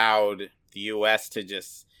allowed the U.S. to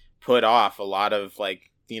just put off a lot of like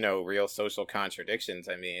real social contradictions.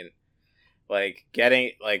 I mean, like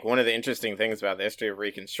getting like one of the interesting things about the history of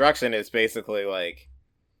Reconstruction is basically like,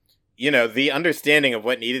 the understanding of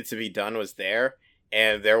what needed to be done was there,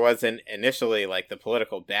 and there wasn't initially like the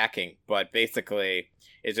political backing, but basically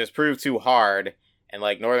it just proved too hard. And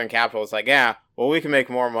like Northern capital was like, yeah, well, we can make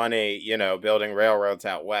more money, building railroads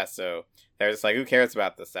out west. So they're just like, who cares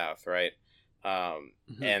about the South, right?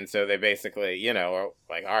 And so they basically, are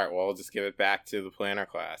like, all right, well, we'll just give it back to the planter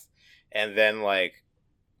class. And then like,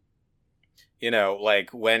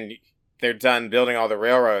 like when they're done building all the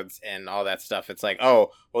railroads and all that stuff, it's like,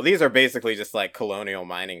 oh, well, these are basically just like colonial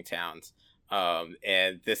mining towns.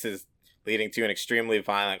 And this is leading to an extremely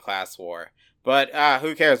violent class war. But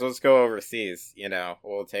who cares? We'll just go overseas,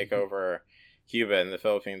 we'll take over Cuba and the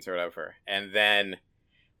Philippines or whatever. And then,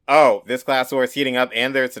 oh, this class war is heating up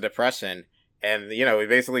and there's a depression. And, we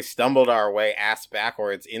basically stumbled our way ass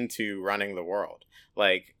backwards into running the world.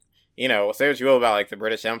 Like, say what you will about like the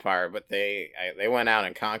British Empire, but they went out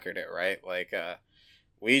and conquered it, right? Like,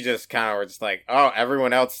 we just kind of were just like, oh,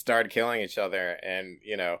 everyone else started killing each other, and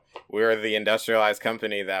we were the industrialized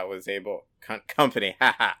company that was able country.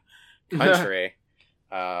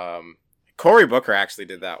 Cory Booker actually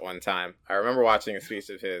did that one time. I remember watching a speech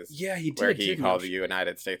of his. Yeah, he did. Where he called the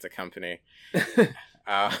United States a company.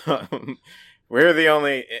 We're the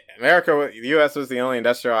only the U.S. was the only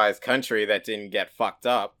industrialized country that didn't get fucked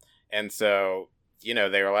up. And so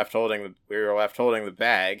they were left holding we were left holding the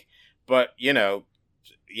bag. But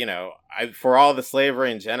for all the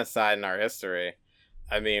slavery and genocide in our history,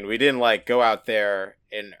 I mean, we didn't like go out there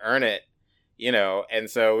and earn it, and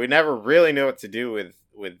so we never really knew what to do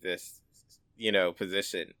with this,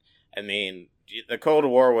 position. I mean, the Cold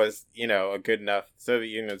War was, a good enough Soviet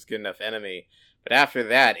Union was a good enough enemy, but after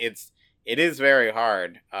that, it is very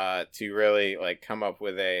hard to really like come up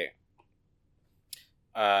with a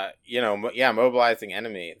mobilizing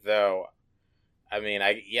enemy. Though, I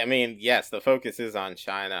mean, yes, the focus is on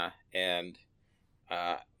China, and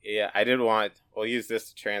we'll use this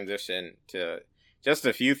to transition to just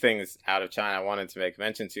a few things out of China I wanted to make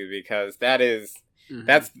mention to, because that's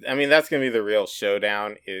going to be the real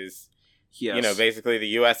showdown is, yes. Basically the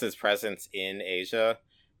U.S.'s presence in Asia,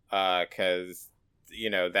 because,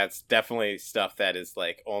 that's definitely stuff that is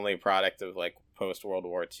like only a product of like post World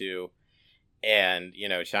War II. And,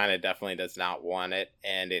 China definitely does not want it.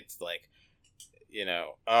 And it's like, what's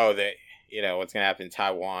going to happen in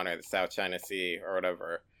Taiwan or the South China Sea or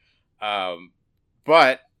whatever.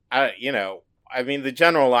 But the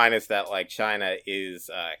general line is that like China is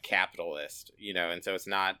capitalist, and so it's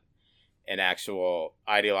not an actual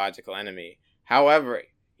ideological enemy. However,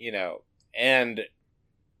 and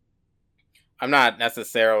I'm not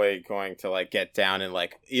necessarily going to like get down and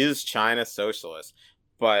like, is China socialist?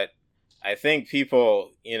 But I think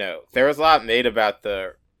people, there was a lot made about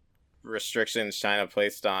the restrictions China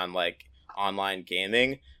placed on like online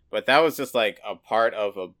gaming, but that was just like a part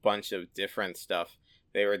of a bunch of different stuff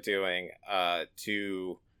they were doing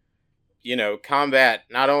to combat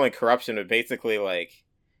not only corruption but basically like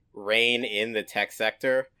rein in the tech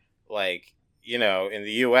sector. Like, in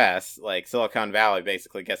the US, like Silicon Valley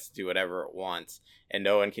basically gets to do whatever it wants and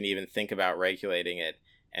no one can even think about regulating it.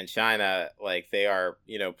 And China, like, they are,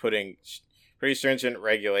 putting pretty stringent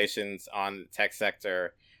regulations on the tech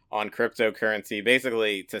sector, on cryptocurrency,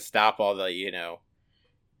 basically to stop all the,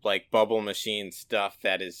 like bubble machine stuff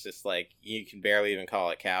that is just like, you can barely even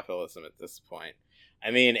call it capitalism at this point.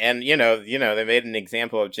 I mean, and, they made an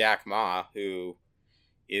example of Jack Ma, who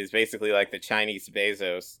is basically like the Chinese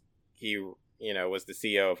Bezos. He, was the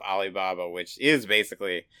CEO of Alibaba, which is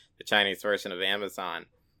basically the Chinese version of Amazon.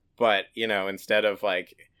 But, instead of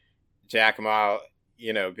like Jack Ma,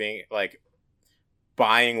 being like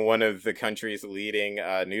buying one of the country's leading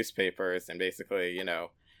newspapers and basically,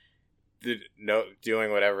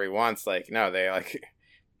 doing whatever he wants, like, no, they like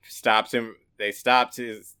stopped him. They stopped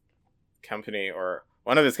his company, or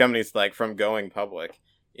one of his companies, like from going public,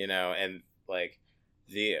 and like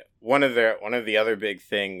one of the other big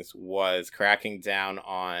things was cracking down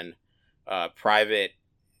on private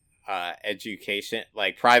education,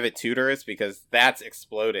 like private tutors, because that's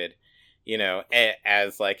exploded,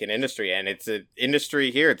 as like an industry, and it's an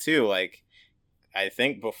industry here too. Like, I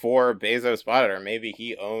think before Bezos bought it, or maybe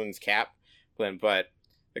he owns Kaplan, but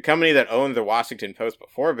the company that owned the Washington Post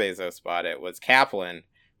before Bezos bought it was Kaplan,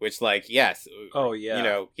 which, like, yes,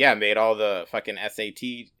 made all the fucking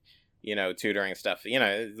SAT, tutoring stuff.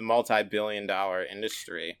 It's a multi-billion-dollar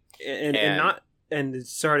industry, but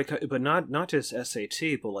not just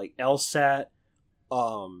SAT, but like LSAT,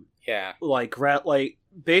 like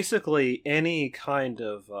basically any kind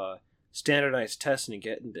of standardized testing to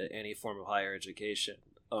get into any form of higher education.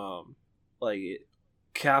 Like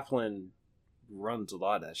Kaplan runs a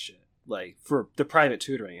lot of that shit, like for the private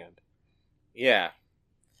tutoring end. Yeah,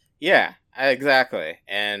 exactly.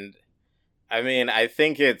 And I mean, I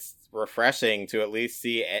think it's refreshing to at least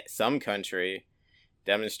see some country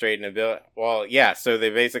demonstrate an ability. Well, yeah, so they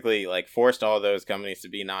basically like forced all those companies to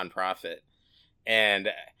be nonprofit. And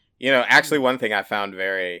actually one thing I found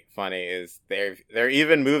very funny is they're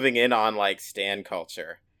even moving in on like stan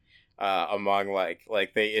culture among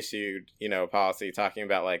like they issued, a policy talking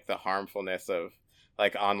about like the harmfulness of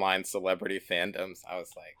like online celebrity fandoms. I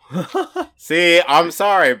was like, see, I'm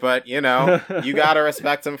sorry, but you gotta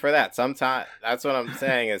respect them for that. Sometimes that's what I'm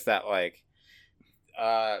saying, is that like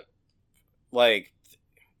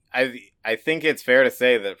I think it's fair to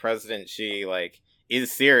say that President Xi like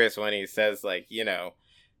is serious when he says like,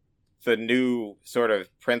 the new sort of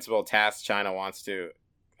principal task China wants to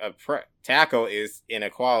tackle is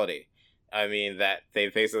inequality. I mean, that they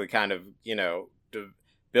basically kind of,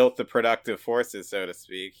 built the productive forces, so to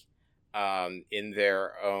speak, in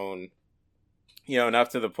their own, enough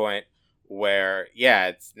to the point where,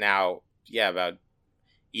 it's now, about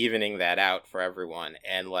evening that out for everyone.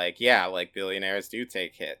 And like, like billionaires do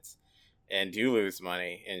take hits and do lose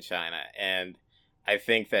money in China. And I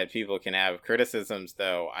think that people can have criticisms,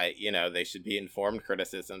 though. They should be informed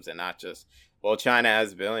criticisms and not just, well, China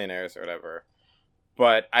has billionaires or whatever.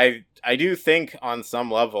 But I do think on some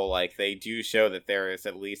level, like, they do show that there is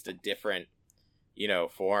at least a different,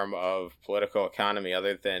 form of political economy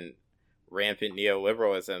other than rampant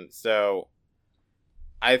neoliberalism. So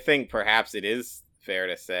I think perhaps it is fair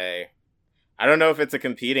to say, I don't know if it's a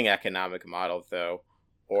competing economic model, though,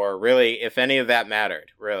 or really if any of that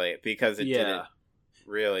mattered, really, because it didn't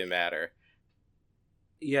really matter.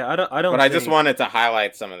 Yeah, I don't. But I just wanted to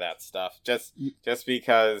highlight some of that stuff, just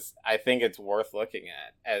because I think it's worth looking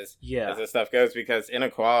at as this stuff goes, because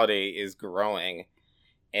inequality is growing,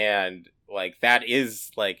 and like that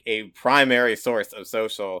is like a primary source of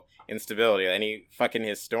social instability. Any fucking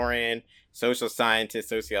historian, social scientist,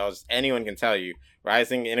 sociologist, anyone can tell you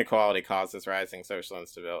rising inequality causes rising social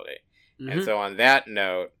instability. Mm-hmm. And so on that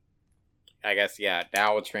note, I guess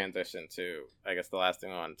now we'll transition to the last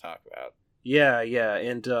thing I want to talk about. Yeah,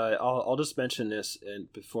 and I'll just mention this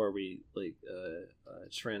and before we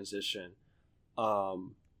transition. I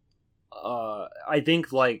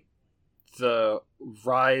think like the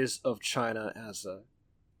rise of China as a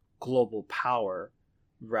global power,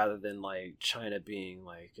 rather than like China being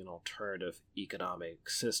like an alternative economic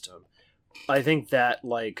system, I think that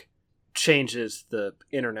like changes the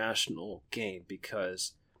international game,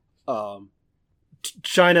 because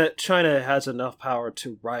China has enough power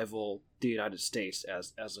to rival the United States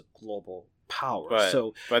as a global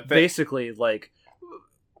power. But basically, like,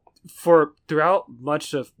 for throughout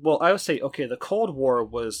much of, well, I would say, okay, the Cold War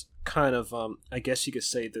was kind of, I guess you could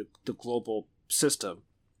say the global system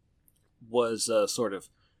was sort of,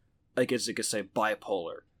 I guess you could say,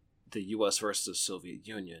 bipolar, the U.S. versus the Soviet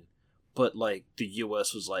Union, but like the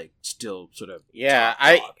U.S. was like still sort of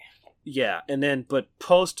and then but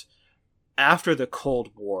after the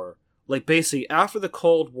Cold War, like basically after the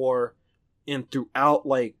Cold War and throughout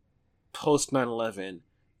like post 9/11,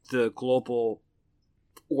 the global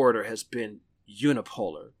order has been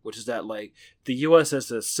unipolar, which is that like the U.S. is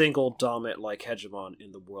a single dominant like hegemon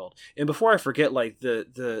in the world. And before I forget, like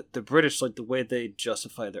the British, like the way they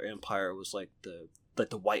justified their empire was like the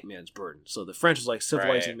white man's burden. So the French was like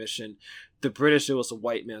civilizing mission, the British, it was a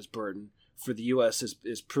white man's burden. For the U.S.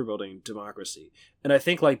 is promoting democracy. And I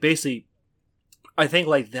think like basically, I think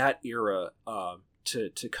like that era,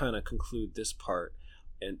 to kind of conclude this part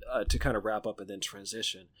and to kind of wrap up and then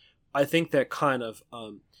transition, I think that kind of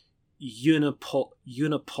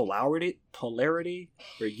unipolarity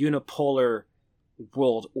or unipolar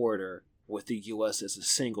world order with the U.S. as a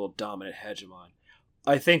single dominant hegemon,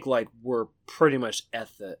 I think like we're pretty much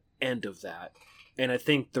at the end of that. And I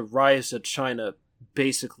think the rise of China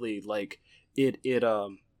basically like it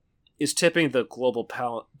is tipping the global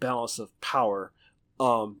balance of power,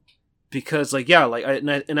 because like I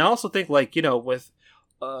also think like with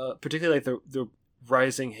particularly like the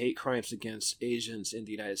rising hate crimes against Asians in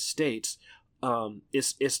the United States,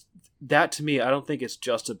 it's that to me, I don't think it's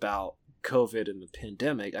just about COVID and the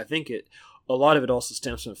pandemic. I think a lot of it also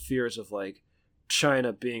stems from fears of like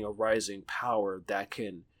China being a rising power that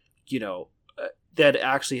can that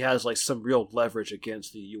actually has like some real leverage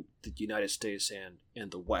against the United States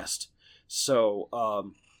and the West. So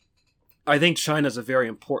I think China's a very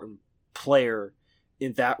important player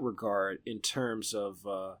in that regard in terms of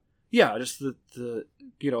just the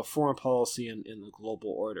foreign policy and the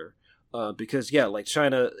global order, because like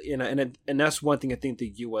China, and that's one thing I think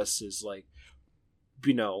the U.S. is like,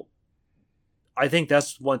 I think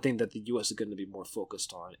that's one thing that the U.S. is going to be more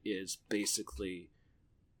focused on, is basically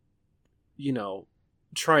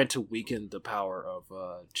trying to weaken the power of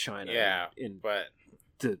China in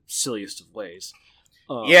the silliest of ways.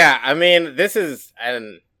 I mean, this is,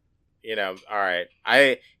 and all right,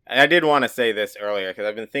 I did want to say this earlier because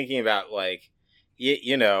I've been thinking about like,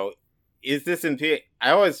 is this I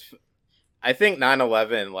think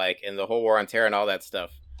 9/11, like, and the whole war on terror and all that stuff,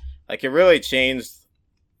 like, it really changed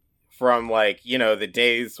from like the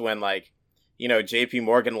days when like J.P.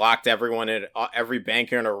 Morgan locked everyone in every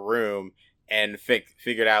banker in a room and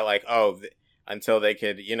figured out like, until they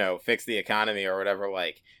could, fix the economy or whatever,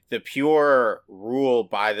 like the pure rule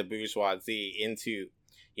by the bourgeoisie into,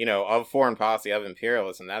 of foreign policy, of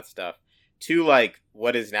imperialism, that stuff, to like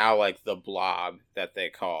what is now like the blob that they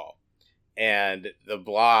call. And the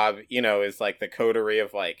blob, is like the coterie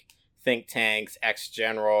of like think tanks,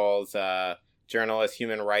 ex-generals, journalists,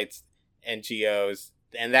 human rights, NGOs,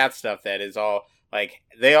 and that stuff that is all like,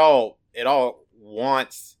 it all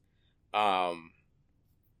wants to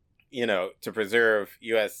preserve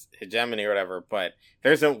U.S. hegemony or whatever, but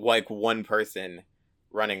there isn't like one person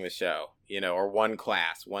running the show, or one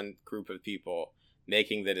class, one group of people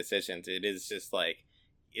making the decisions. It is just like,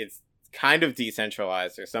 it's kind of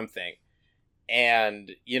decentralized or something.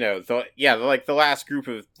 and like the last group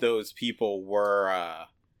of those people were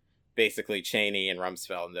basically Cheney and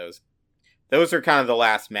Rumsfeld, and those are kind of the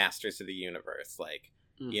last masters of the universe, like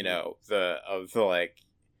WASP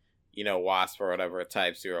or whatever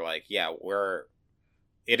types who are like, yeah,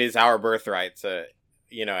 it is our birthright to,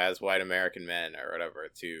 as white American men or whatever,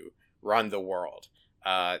 to run the world.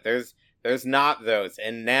 There's not those,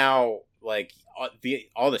 and now like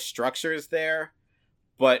all the structures there,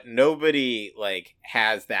 but nobody like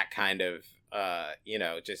has that kind of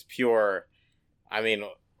just pure, I mean,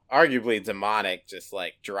 arguably demonic, just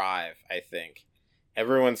like drive. I think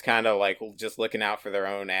everyone's kind of like just looking out for their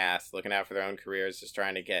own ass, looking out for their own careers, just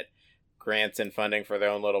trying to get grants and funding for their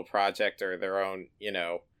own little project or their own,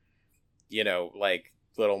 like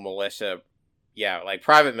little militia. Yeah, like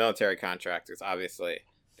private military contractors, obviously,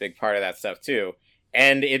 big part of that stuff too.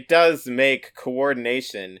 And it does make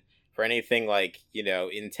coordination for anything like,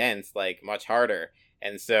 intense, like much harder.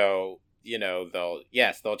 And so, they'll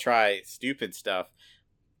try stupid stuff,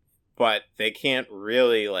 but they can't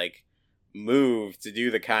really like move to do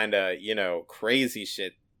the kind of, crazy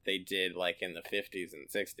shit they did like in the 50s and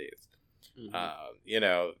 60s.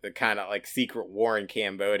 The kind of like secret war in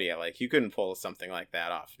Cambodia, like you couldn't pull something like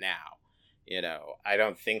that off now. I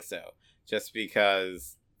don't think so. Just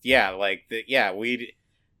because, I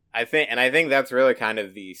think that's really kind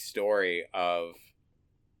of the story of,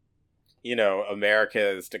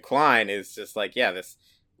 America's decline is just like, this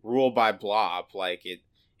rule by blob, like it,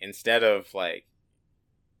 instead of like,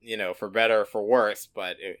 for better or for worse,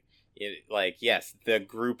 but it like, yes, the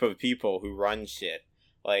group of people who run shit,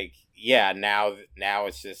 like, now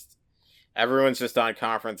it's just, everyone's just on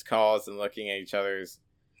conference calls and looking at each other's,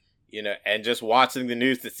 and just watching the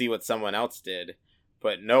news to see what someone else did,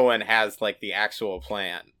 but no one has like the actual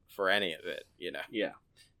plan for any of it, Yeah,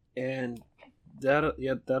 and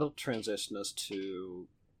that'll transition us to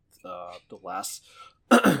the last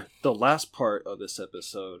the last part of this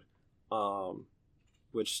episode,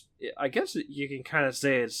 which I guess you can kind of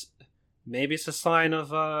say it's a sign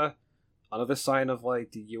of another sign of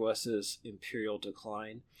like the U.S.'s imperial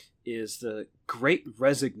decline is the Great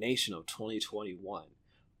Resignation of 2021.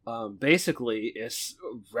 Basically, it's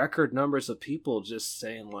record numbers of people just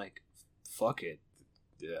saying like, "Fuck it,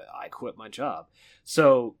 I quit my job."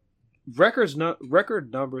 So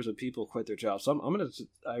record numbers of people quit their jobs. So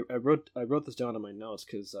I wrote this down in my notes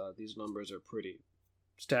because these numbers are pretty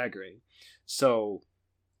staggering. So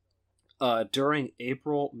during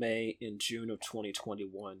April, May, and June of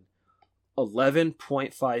 2021,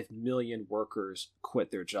 11.5 million workers quit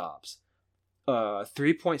their jobs.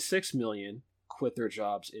 3.6 million quit their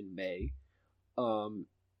jobs in May.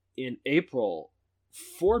 In April,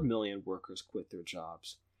 4 million workers quit their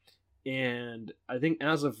jobs. And I think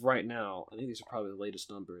as of right now, I think these are probably the latest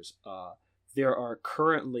numbers, there are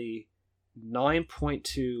currently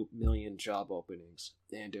 9.2 million job openings,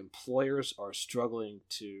 and employers are struggling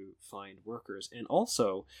to find workers. And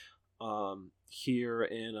also, here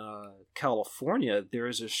in California, there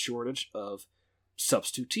is a shortage of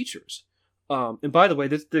substitute teachers. And by the way,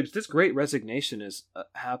 this Great Resignation is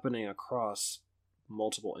happening across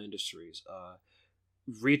multiple industries.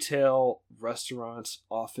 Retail, restaurants,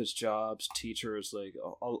 office jobs, teachers, like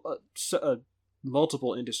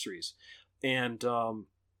multiple industries. And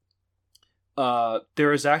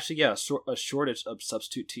there is actually, a shortage of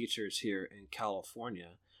substitute teachers here in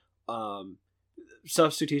California.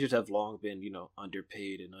 Substitute teachers have long been,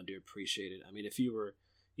 underpaid and underappreciated. I mean, if you were,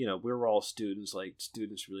 we were all students, like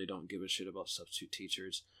students really don't give a shit about substitute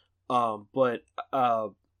teachers. But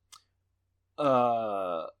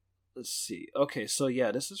let's see. Okay, so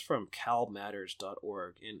this is from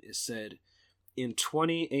calmatters.org, and it said in the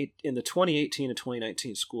 2018 to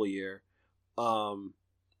 2019 school year,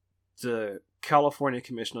 the California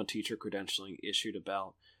Commission on Teacher Credentialing issued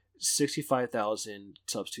about 65,000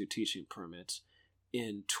 substitute teaching permits.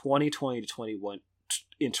 In 2020 to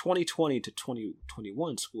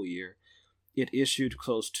 2021 school year, it issued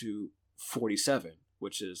close to 47,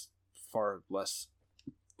 which is far less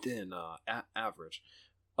than average.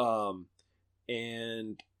 And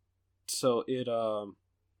so I'm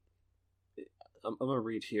gonna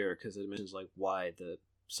read here because it mentions like why the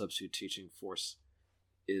substitute teaching force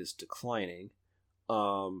is declining.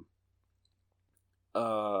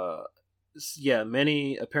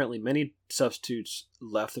 Many substitutes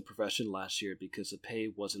left the profession last year because the pay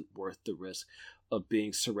wasn't worth the risk of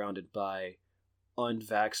being surrounded by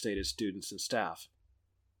unvaccinated students and staff.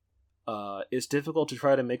 It's difficult to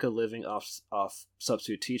try to make a living off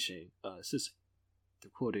substitute teaching. They're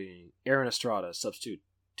quoting Aaron Estrada, substitute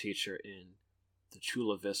teacher in the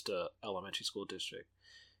Chula Vista Elementary School District.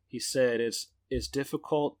 He said it's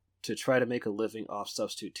difficult to try to make a living off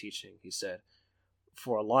substitute teaching. He said,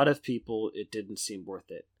 for a lot of people, it didn't seem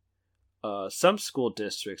worth it. Some school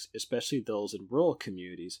districts, especially those in rural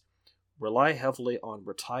communities, rely heavily on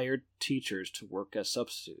retired teachers to work as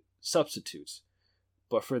substitutes.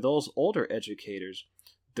 But for those older educators,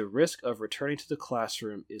 the risk of returning to the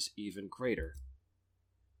classroom is even greater.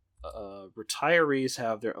 Retirees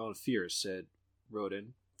have their own fears, said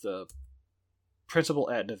Roden, the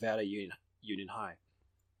principal at Nevada Union High.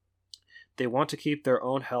 They want to keep their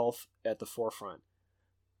own health at the forefront.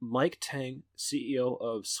 Mike Tang, CEO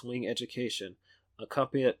of Swing Education, a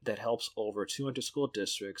company that helps over 200 school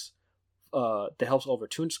districts find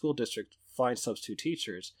substitute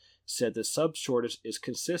teachers, said the sub shortage is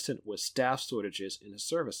consistent with staff shortages in the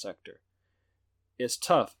service sector. It's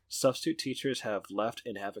tough. Substitute teachers have left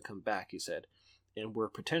and haven't come back, he said, and we're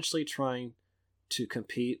potentially trying to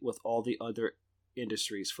compete with all the other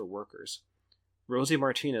industries for workers. Rosie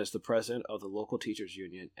Martinez, the president of the local teachers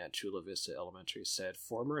union at Chula Vista Elementary, said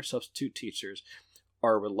former substitute teachers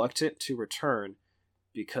are reluctant to return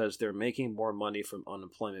because they're making more money from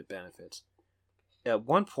unemployment benefits. At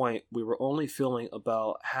one point, we were only filling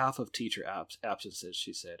about half of teacher absences,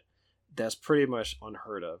 she said. That's pretty much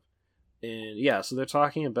unheard of. And yeah, so they're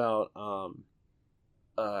talking about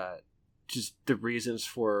just the reasons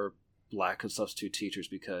for lack of substitute teachers,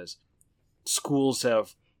 because schools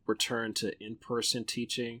have returned to in-person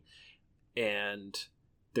teaching, and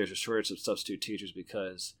there's a shortage of substitute teachers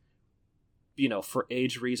because, for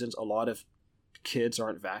age reasons, a lot of kids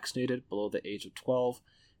aren't vaccinated below the age of 12,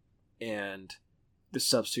 and the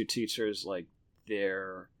substitute teachers,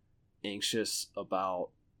 they're anxious about,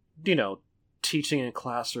 teaching in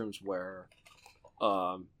classrooms where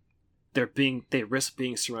they risk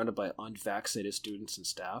being surrounded by unvaccinated students and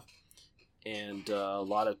staff, and a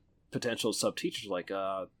lot of potential sub teachers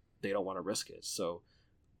they don't want to risk it. So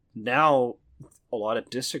now a lot of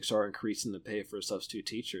districts are increasing the pay for substitute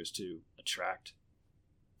teachers to attract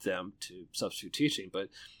them to substitute teaching. But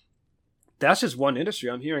that's just one industry.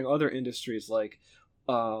 I'm hearing other industries like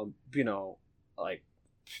people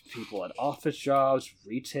at office jobs,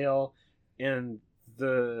 retail, and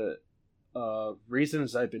the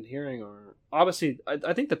reasons I've been hearing are obviously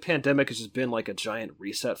I think the pandemic has just been like a giant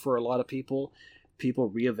reset for a lot of people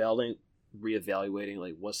reevaluating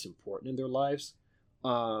what's important in their lives.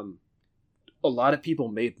 A lot of people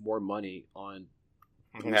made more money on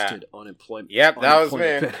boosted unemployment. Yep, that was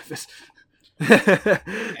me.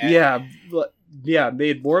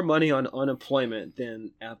 Made more money on unemployment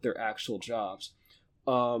than at their actual jobs.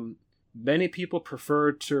 Many people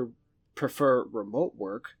prefer remote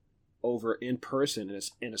work over in person,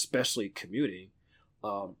 and especially commuting.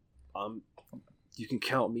 You can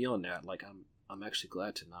count me on that. I'm actually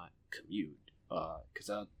glad to not commute,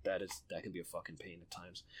 because that can be a fucking pain at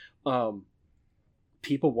times.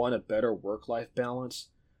 People want a better work-life balance,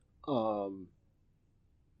 and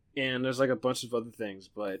there's a bunch of other things,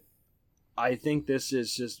 but I think this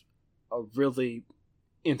is just a really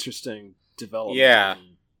interesting development.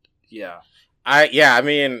 I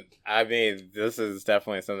mean, this is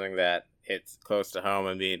definitely something that it's close to home.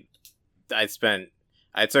 I mean, I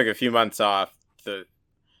took a few months off to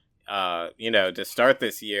start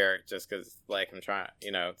this year, just because I'm trying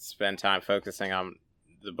to spend time focusing on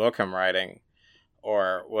the book I'm writing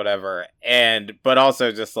or whatever, but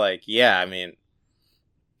also just I'm in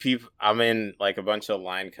a bunch of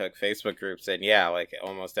line cook Facebook groups, and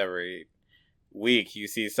almost every week you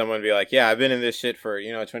see someone be like, I've been in this shit for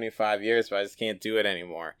 25 years, but I just can't do it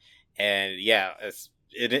anymore. And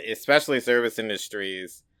especially service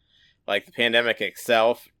industries, the pandemic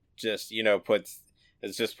itself just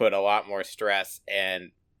has just put a lot more stress.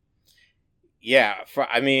 And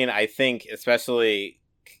I think especially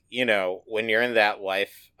when you're in that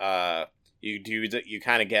life, you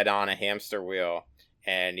kind of get on a hamster wheel,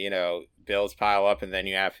 and bills pile up, and then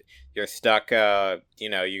you're stuck.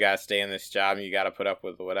 You gotta stay in this job, and you gotta put up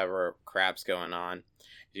with whatever crap's going on.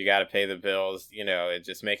 You gotta pay the bills, and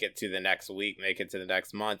just make it to the next week, make it to the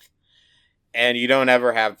next month, and you don't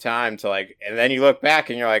ever have time to and then you look back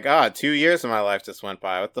and you're like, 2 years of my life just went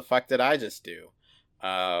by. What the fuck did I just do?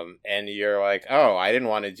 And you're like, I didn't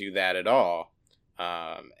want to do that at all.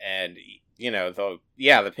 The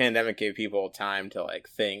pandemic gave people time to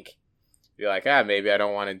think, be like, maybe I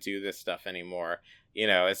don't want to do this stuff anymore.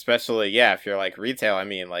 Especially, if you're retail, I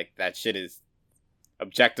mean, that shit is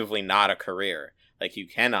objectively not a career. You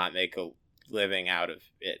cannot make a living out of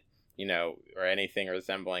it, or anything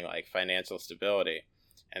resembling financial stability.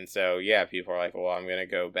 And so, people are like, well, I'm going to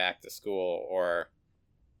go back to school,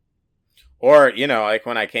 or, like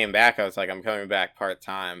when I came back, I was like, I'm coming back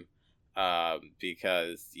part-time,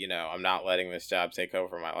 because, I'm not letting this job take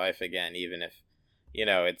over my life again, even if,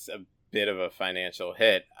 it's a bit of a financial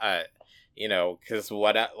hit. Because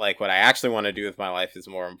what I actually want to do with my life is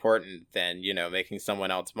more important than, making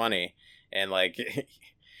someone else money. And like,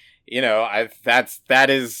 that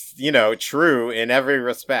is, true in every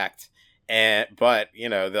respect. But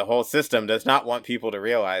the whole system does not want people to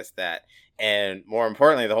realize that. And more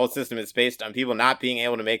importantly, the whole system is based on people not being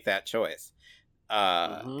able to make that choice.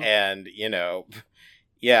 And,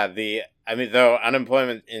 yeah, though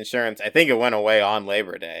unemployment insurance, I think it went away on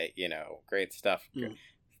Labor Day, great stuff,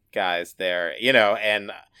 guys there,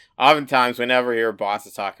 and oftentimes whenever your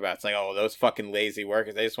bosses talk about, it's like, oh, those fucking lazy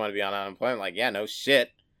workers, they just want to be on unemployment. Like, yeah, no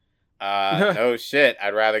shit. No shit.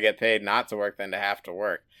 I'd rather get paid not to work than to have to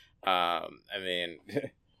work.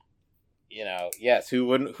 Yes, who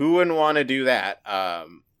wouldn't want to do that?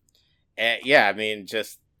 And yeah,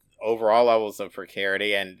 just overall levels of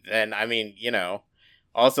precarity. And then,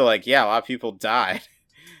 also, like, yeah, a lot of people died,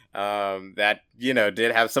 that,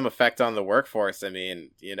 did have some effect on the workforce.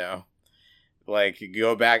 Like, you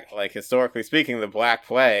go back, like, historically speaking, the Black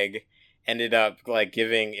Plague ended up, like,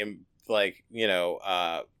 giving, like,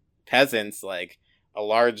 peasants, like, a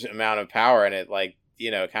large amount of power, and it, like,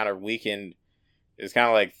 kind of weakened. It was kind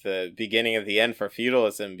of like the beginning of the end for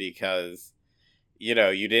feudalism, because, you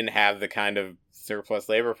didn't have the kind of surplus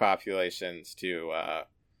labor populations to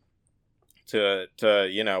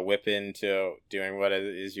whip into doing what it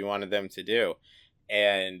is you wanted them to do.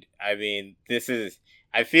 And I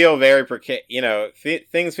feel very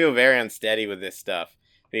things feel very unsteady with this stuff,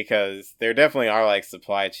 because there definitely are, like,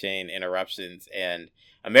 supply chain interruptions, and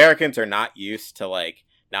Americans are not used to, like,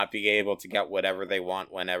 not being able to get whatever they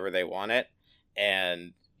want whenever they want it.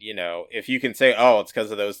 And, if you can say, oh, it's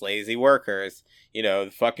because of those lazy workers,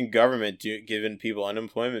 the fucking government giving people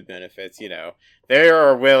unemployment benefits, they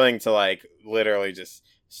are willing to, like, literally just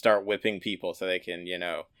start whipping people so they can,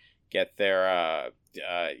 get their,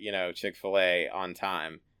 Chick-fil-A on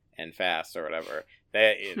time and fast or whatever.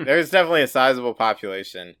 There's definitely a sizable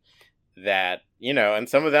population that, and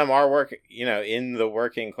some of them are in the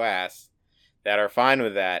working class, that are fine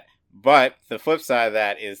with that. But the flip side of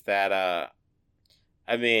that is that,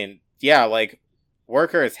 like,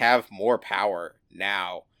 workers have more power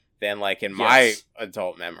now than, like, in my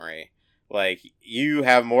adult memory. Like, you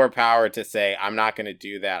have more power to say, I'm not going to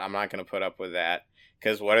do that. I'm not going to put up with that.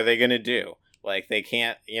 Because what are they going to do? Like, they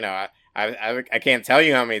can't, I can't tell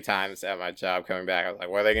you how many times at my job coming back, I was like,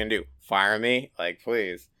 what are they going to do? Fire me? Like,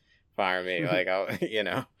 please fire me. Like, I'll,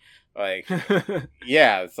 like,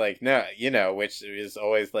 yeah, it's like, no, which is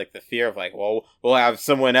always, like, the fear of, like, well, we'll have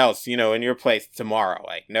someone else, in your place tomorrow.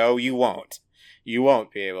 Like, no, you won't. You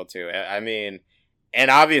won't be able to. And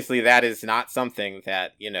obviously that is not something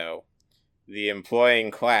that, the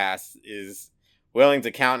employing class is willing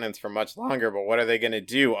to countenance for much longer. But what are they going to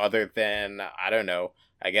do other than, I don't know,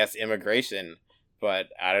 I guess immigration? But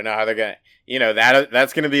I don't know how they're going to,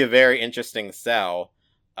 that's going to be a very interesting sell.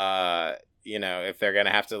 If they're going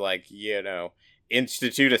to have to, like,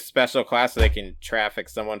 institute a special class so they can traffic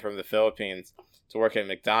someone from the Philippines to work at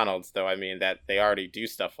McDonald's, though, that they already do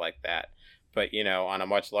stuff like that. But, on a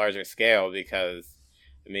much larger scale, because,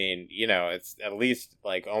 it's at least,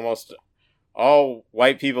 like, almost all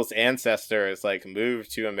white people's ancestors, like,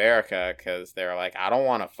 moved to America because they're like, I don't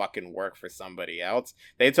want to fucking work for somebody else.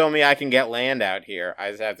 They told me I can get land out here. I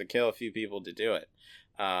just have to kill a few people to do it.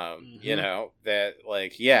 That,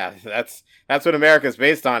 like, yeah, that's what America's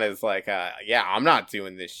based on, is like, yeah, I'm not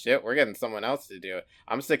doing this shit. We're getting someone else to do it.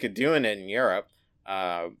 I'm sick of doing it in Europe.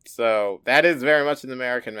 So that is very much an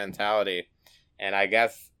American mentality. And I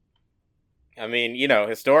guess,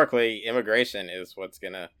 historically, immigration is what's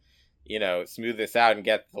gonna, smooth this out and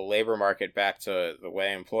get the labor market back to the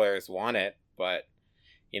way employers want it. But,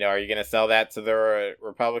 are you gonna sell that to the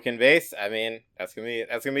Republican base? That's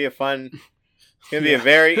gonna be a fun. It's gonna be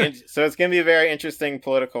it's gonna be a very interesting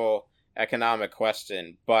political economic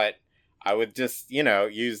question. But I would just,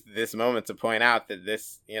 use this moment to point out that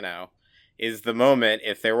this, is the moment,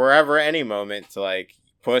 if there were ever any moment, to, like,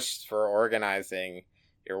 push for organizing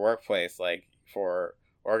your workplace, like, for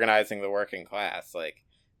organizing the working class. Like,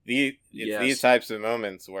 these types of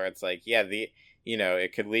moments where it's like, yeah,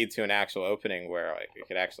 it could lead to an actual opening where, like, it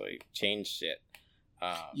could actually change shit.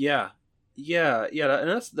 Yeah, and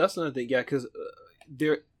that's another thing. Yeah, because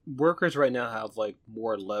workers right now have, like,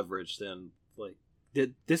 more leverage than, like,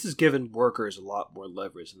 this has given workers a lot more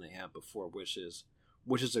leverage than they had before, which is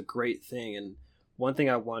a great thing. And one thing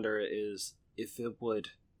I wonder is if it would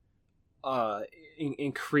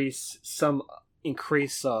increase some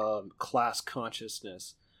increase class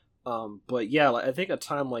consciousness. But yeah, like, I think a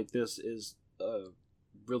time like this is a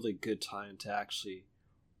really good time to actually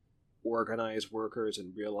organize workers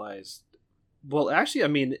and realize. Well, actually, I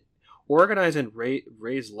mean, organize and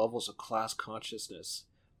raise levels of class consciousness.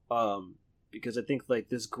 Because I think like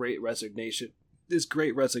this great resignation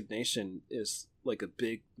is like a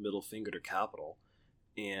big middle finger to capital,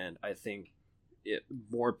 and I think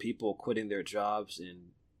more people quitting their jobs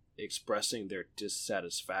and expressing their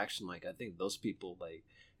dissatisfaction, like I think those people, like,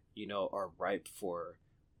 are ripe for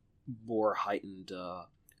more heightened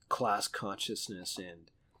class consciousness and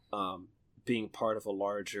being part of a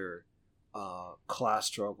larger class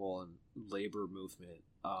struggle and labor movement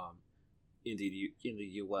in the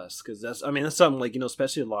U.S. Because that's something like,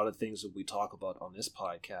 especially a lot of things that we talk about on this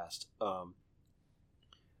podcast.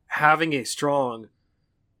 Having a strong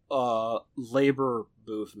labor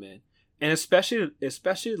movement, and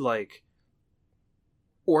especially like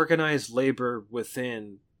organized labor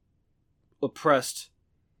within oppressed,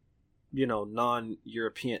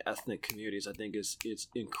 non-European ethnic communities, I think is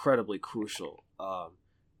incredibly crucial.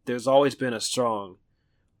 There's always been a strong,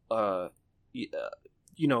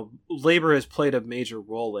 labor has played a major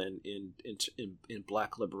role in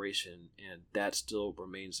Black liberation, and that still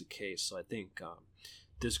remains the case. So I think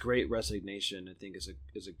this Great Resignation, I think, is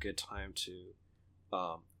a good time to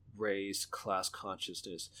raise class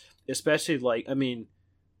consciousness, especially like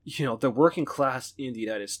the working class in the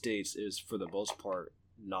United States is for the most part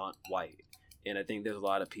not white, and I think there's a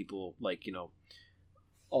lot of people like a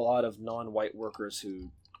lot of non-white workers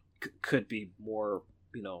who could be more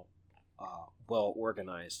well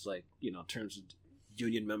organized, like in terms of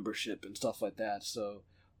union membership and stuff like that. So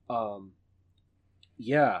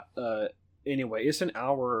anyway, it's an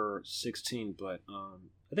hour 16, but I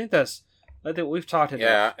think we've talked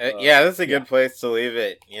enough. That's a good place to leave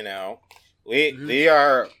it. We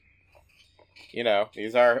are,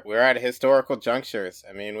 we're at historical junctures.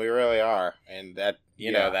 I mean, we really are, and that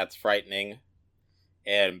that's frightening.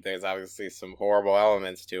 And there's obviously some horrible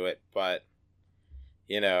elements to it, but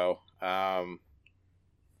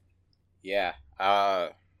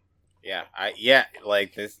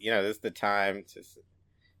like this, this is the time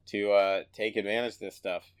to take advantage of this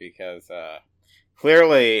stuff, because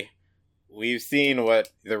clearly we've seen what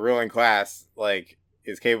the ruling class like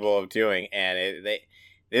is capable of doing, and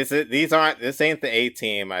this ain't the A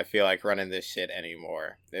team, I feel like, running this shit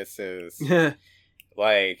anymore. This is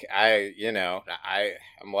like I'm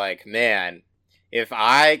like, man, if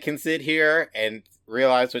I can sit here and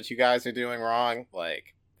realize what you guys are doing wrong,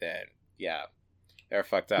 like, then yeah, they're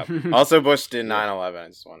fucked up. Also, Bush did 9/11. I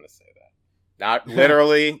just wanted to say that. Not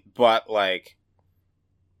literally, but like,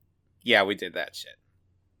 yeah, we did that shit.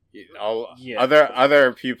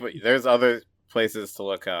 Other people, there's other places to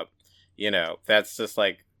look up. That's just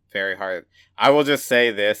like very hard. I will just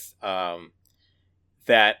say this,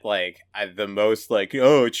 that like the most like,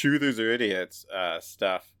 oh, truthers are idiots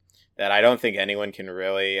stuff that I don't think anyone can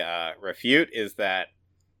really refute is that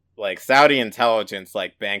like Saudi intelligence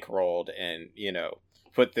like bankrolled and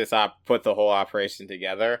put the whole operation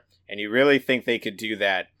together, and you really think they could do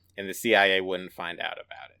that and the CIA wouldn't find out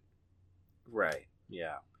about it? Right.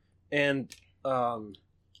 Yeah. And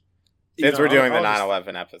since we're doing the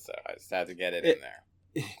 9/11 episode, I just had to get it in there.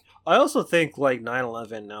 I also think like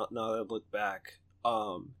 9/11, now that I look back,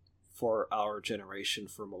 for our generation,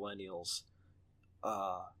 for millennials,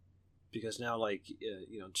 because now like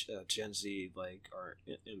Gen Z like are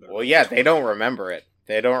in their they don't remember it.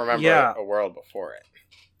 They don't remember a world before it.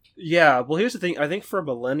 Yeah, well, here's the thing. I think for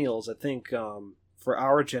millennials, I think for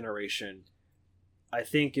our generation, I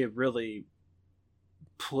think it really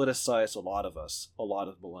politicized a lot of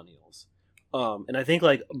millennials, and I think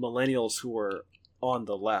like millennials who are on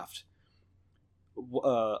the left,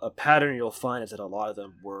 a pattern you'll find is that a lot of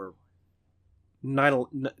them were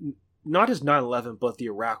not just 9/11, but the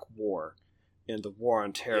Iraq War and the War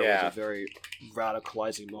on Terror was a very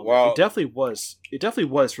radicalizing moment. Well, it definitely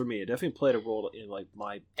was for me. It definitely played a role in like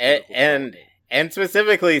my and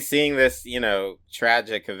specifically seeing this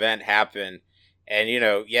tragic event happen, and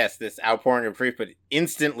yes, this outpouring of grief, but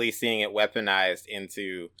instantly seeing it weaponized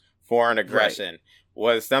into foreign aggression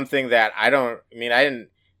was something that I didn't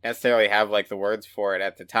necessarily have like the words for it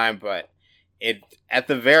at the time, but it, at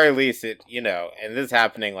the very least, it, and this is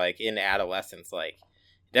happening like in adolescence, like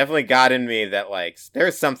definitely got in me that like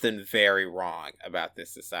there's something very wrong about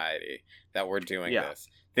this society that we're doing this.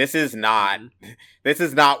 This is not, this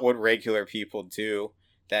is not what regular people do.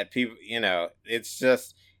 That people, it's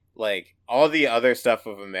just like all the other stuff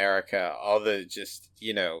of America, all the just,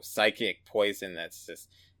 psychic poison that's just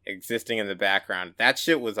existing in the background. That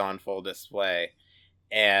shit was on full display.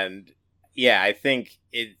 And yeah, I think,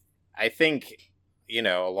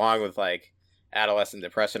 along with like adolescent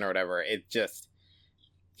depression or whatever, it just,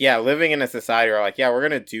 yeah, living in a society where like, yeah, we're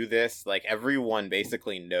going to do this. Like everyone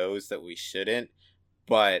basically knows that we shouldn't,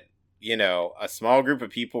 but a small group of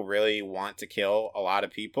people really want to kill a lot of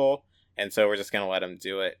people. And so we're just going to let them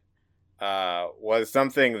do it. Was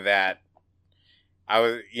something that I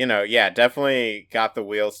was, definitely got the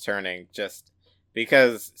wheels turning, just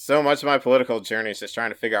because so much of my political journey is just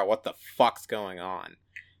trying to figure out what the fuck's going on.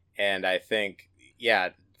 And I think, yeah,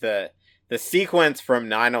 the sequence from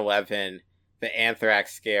 9/11, the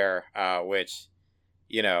anthrax scare, which,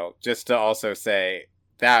 just to also say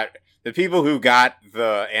that the people who got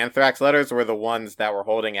the anthrax letters were the ones that were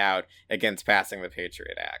holding out against passing the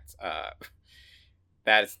Patriot Act.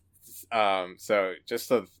 That's so just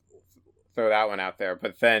to throw that one out there.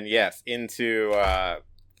 But then, yes, into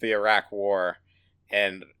the Iraq War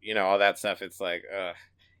and all that stuff. It's like,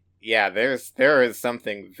 yeah, there is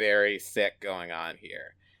something very sick going on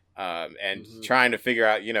here, and trying to figure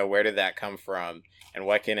out where did that come from and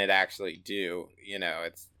what can it actually do.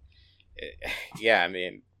 Yeah, I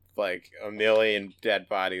mean, like a million dead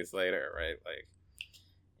bodies later, right? Like,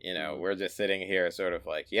 we're just sitting here sort of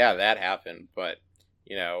like, yeah, that happened, but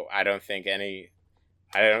I don't think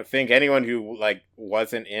anyone who like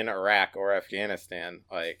wasn't in Iraq or Afghanistan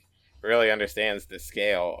like really understands the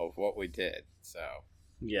scale of what we did. So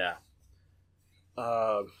yeah.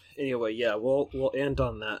 Anyway, yeah, we'll end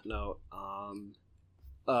on that note.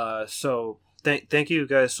 So thank you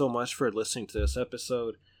guys so much for listening to this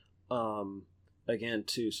episode. Again,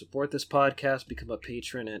 to support this podcast, become a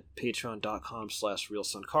patron at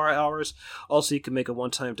patreon.com/realsuncarhours. Also, you can make a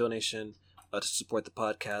one-time donation to support the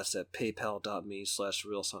podcast at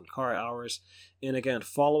paypal.me/realsuncarhours. And again,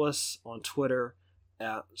 follow us on Twitter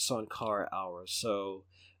at suncarhours. So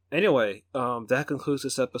anyway, that concludes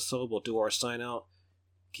this episode. We'll do our sign out.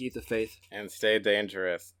 Keep the faith. And stay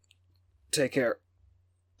dangerous. Take care.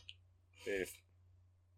 Peace.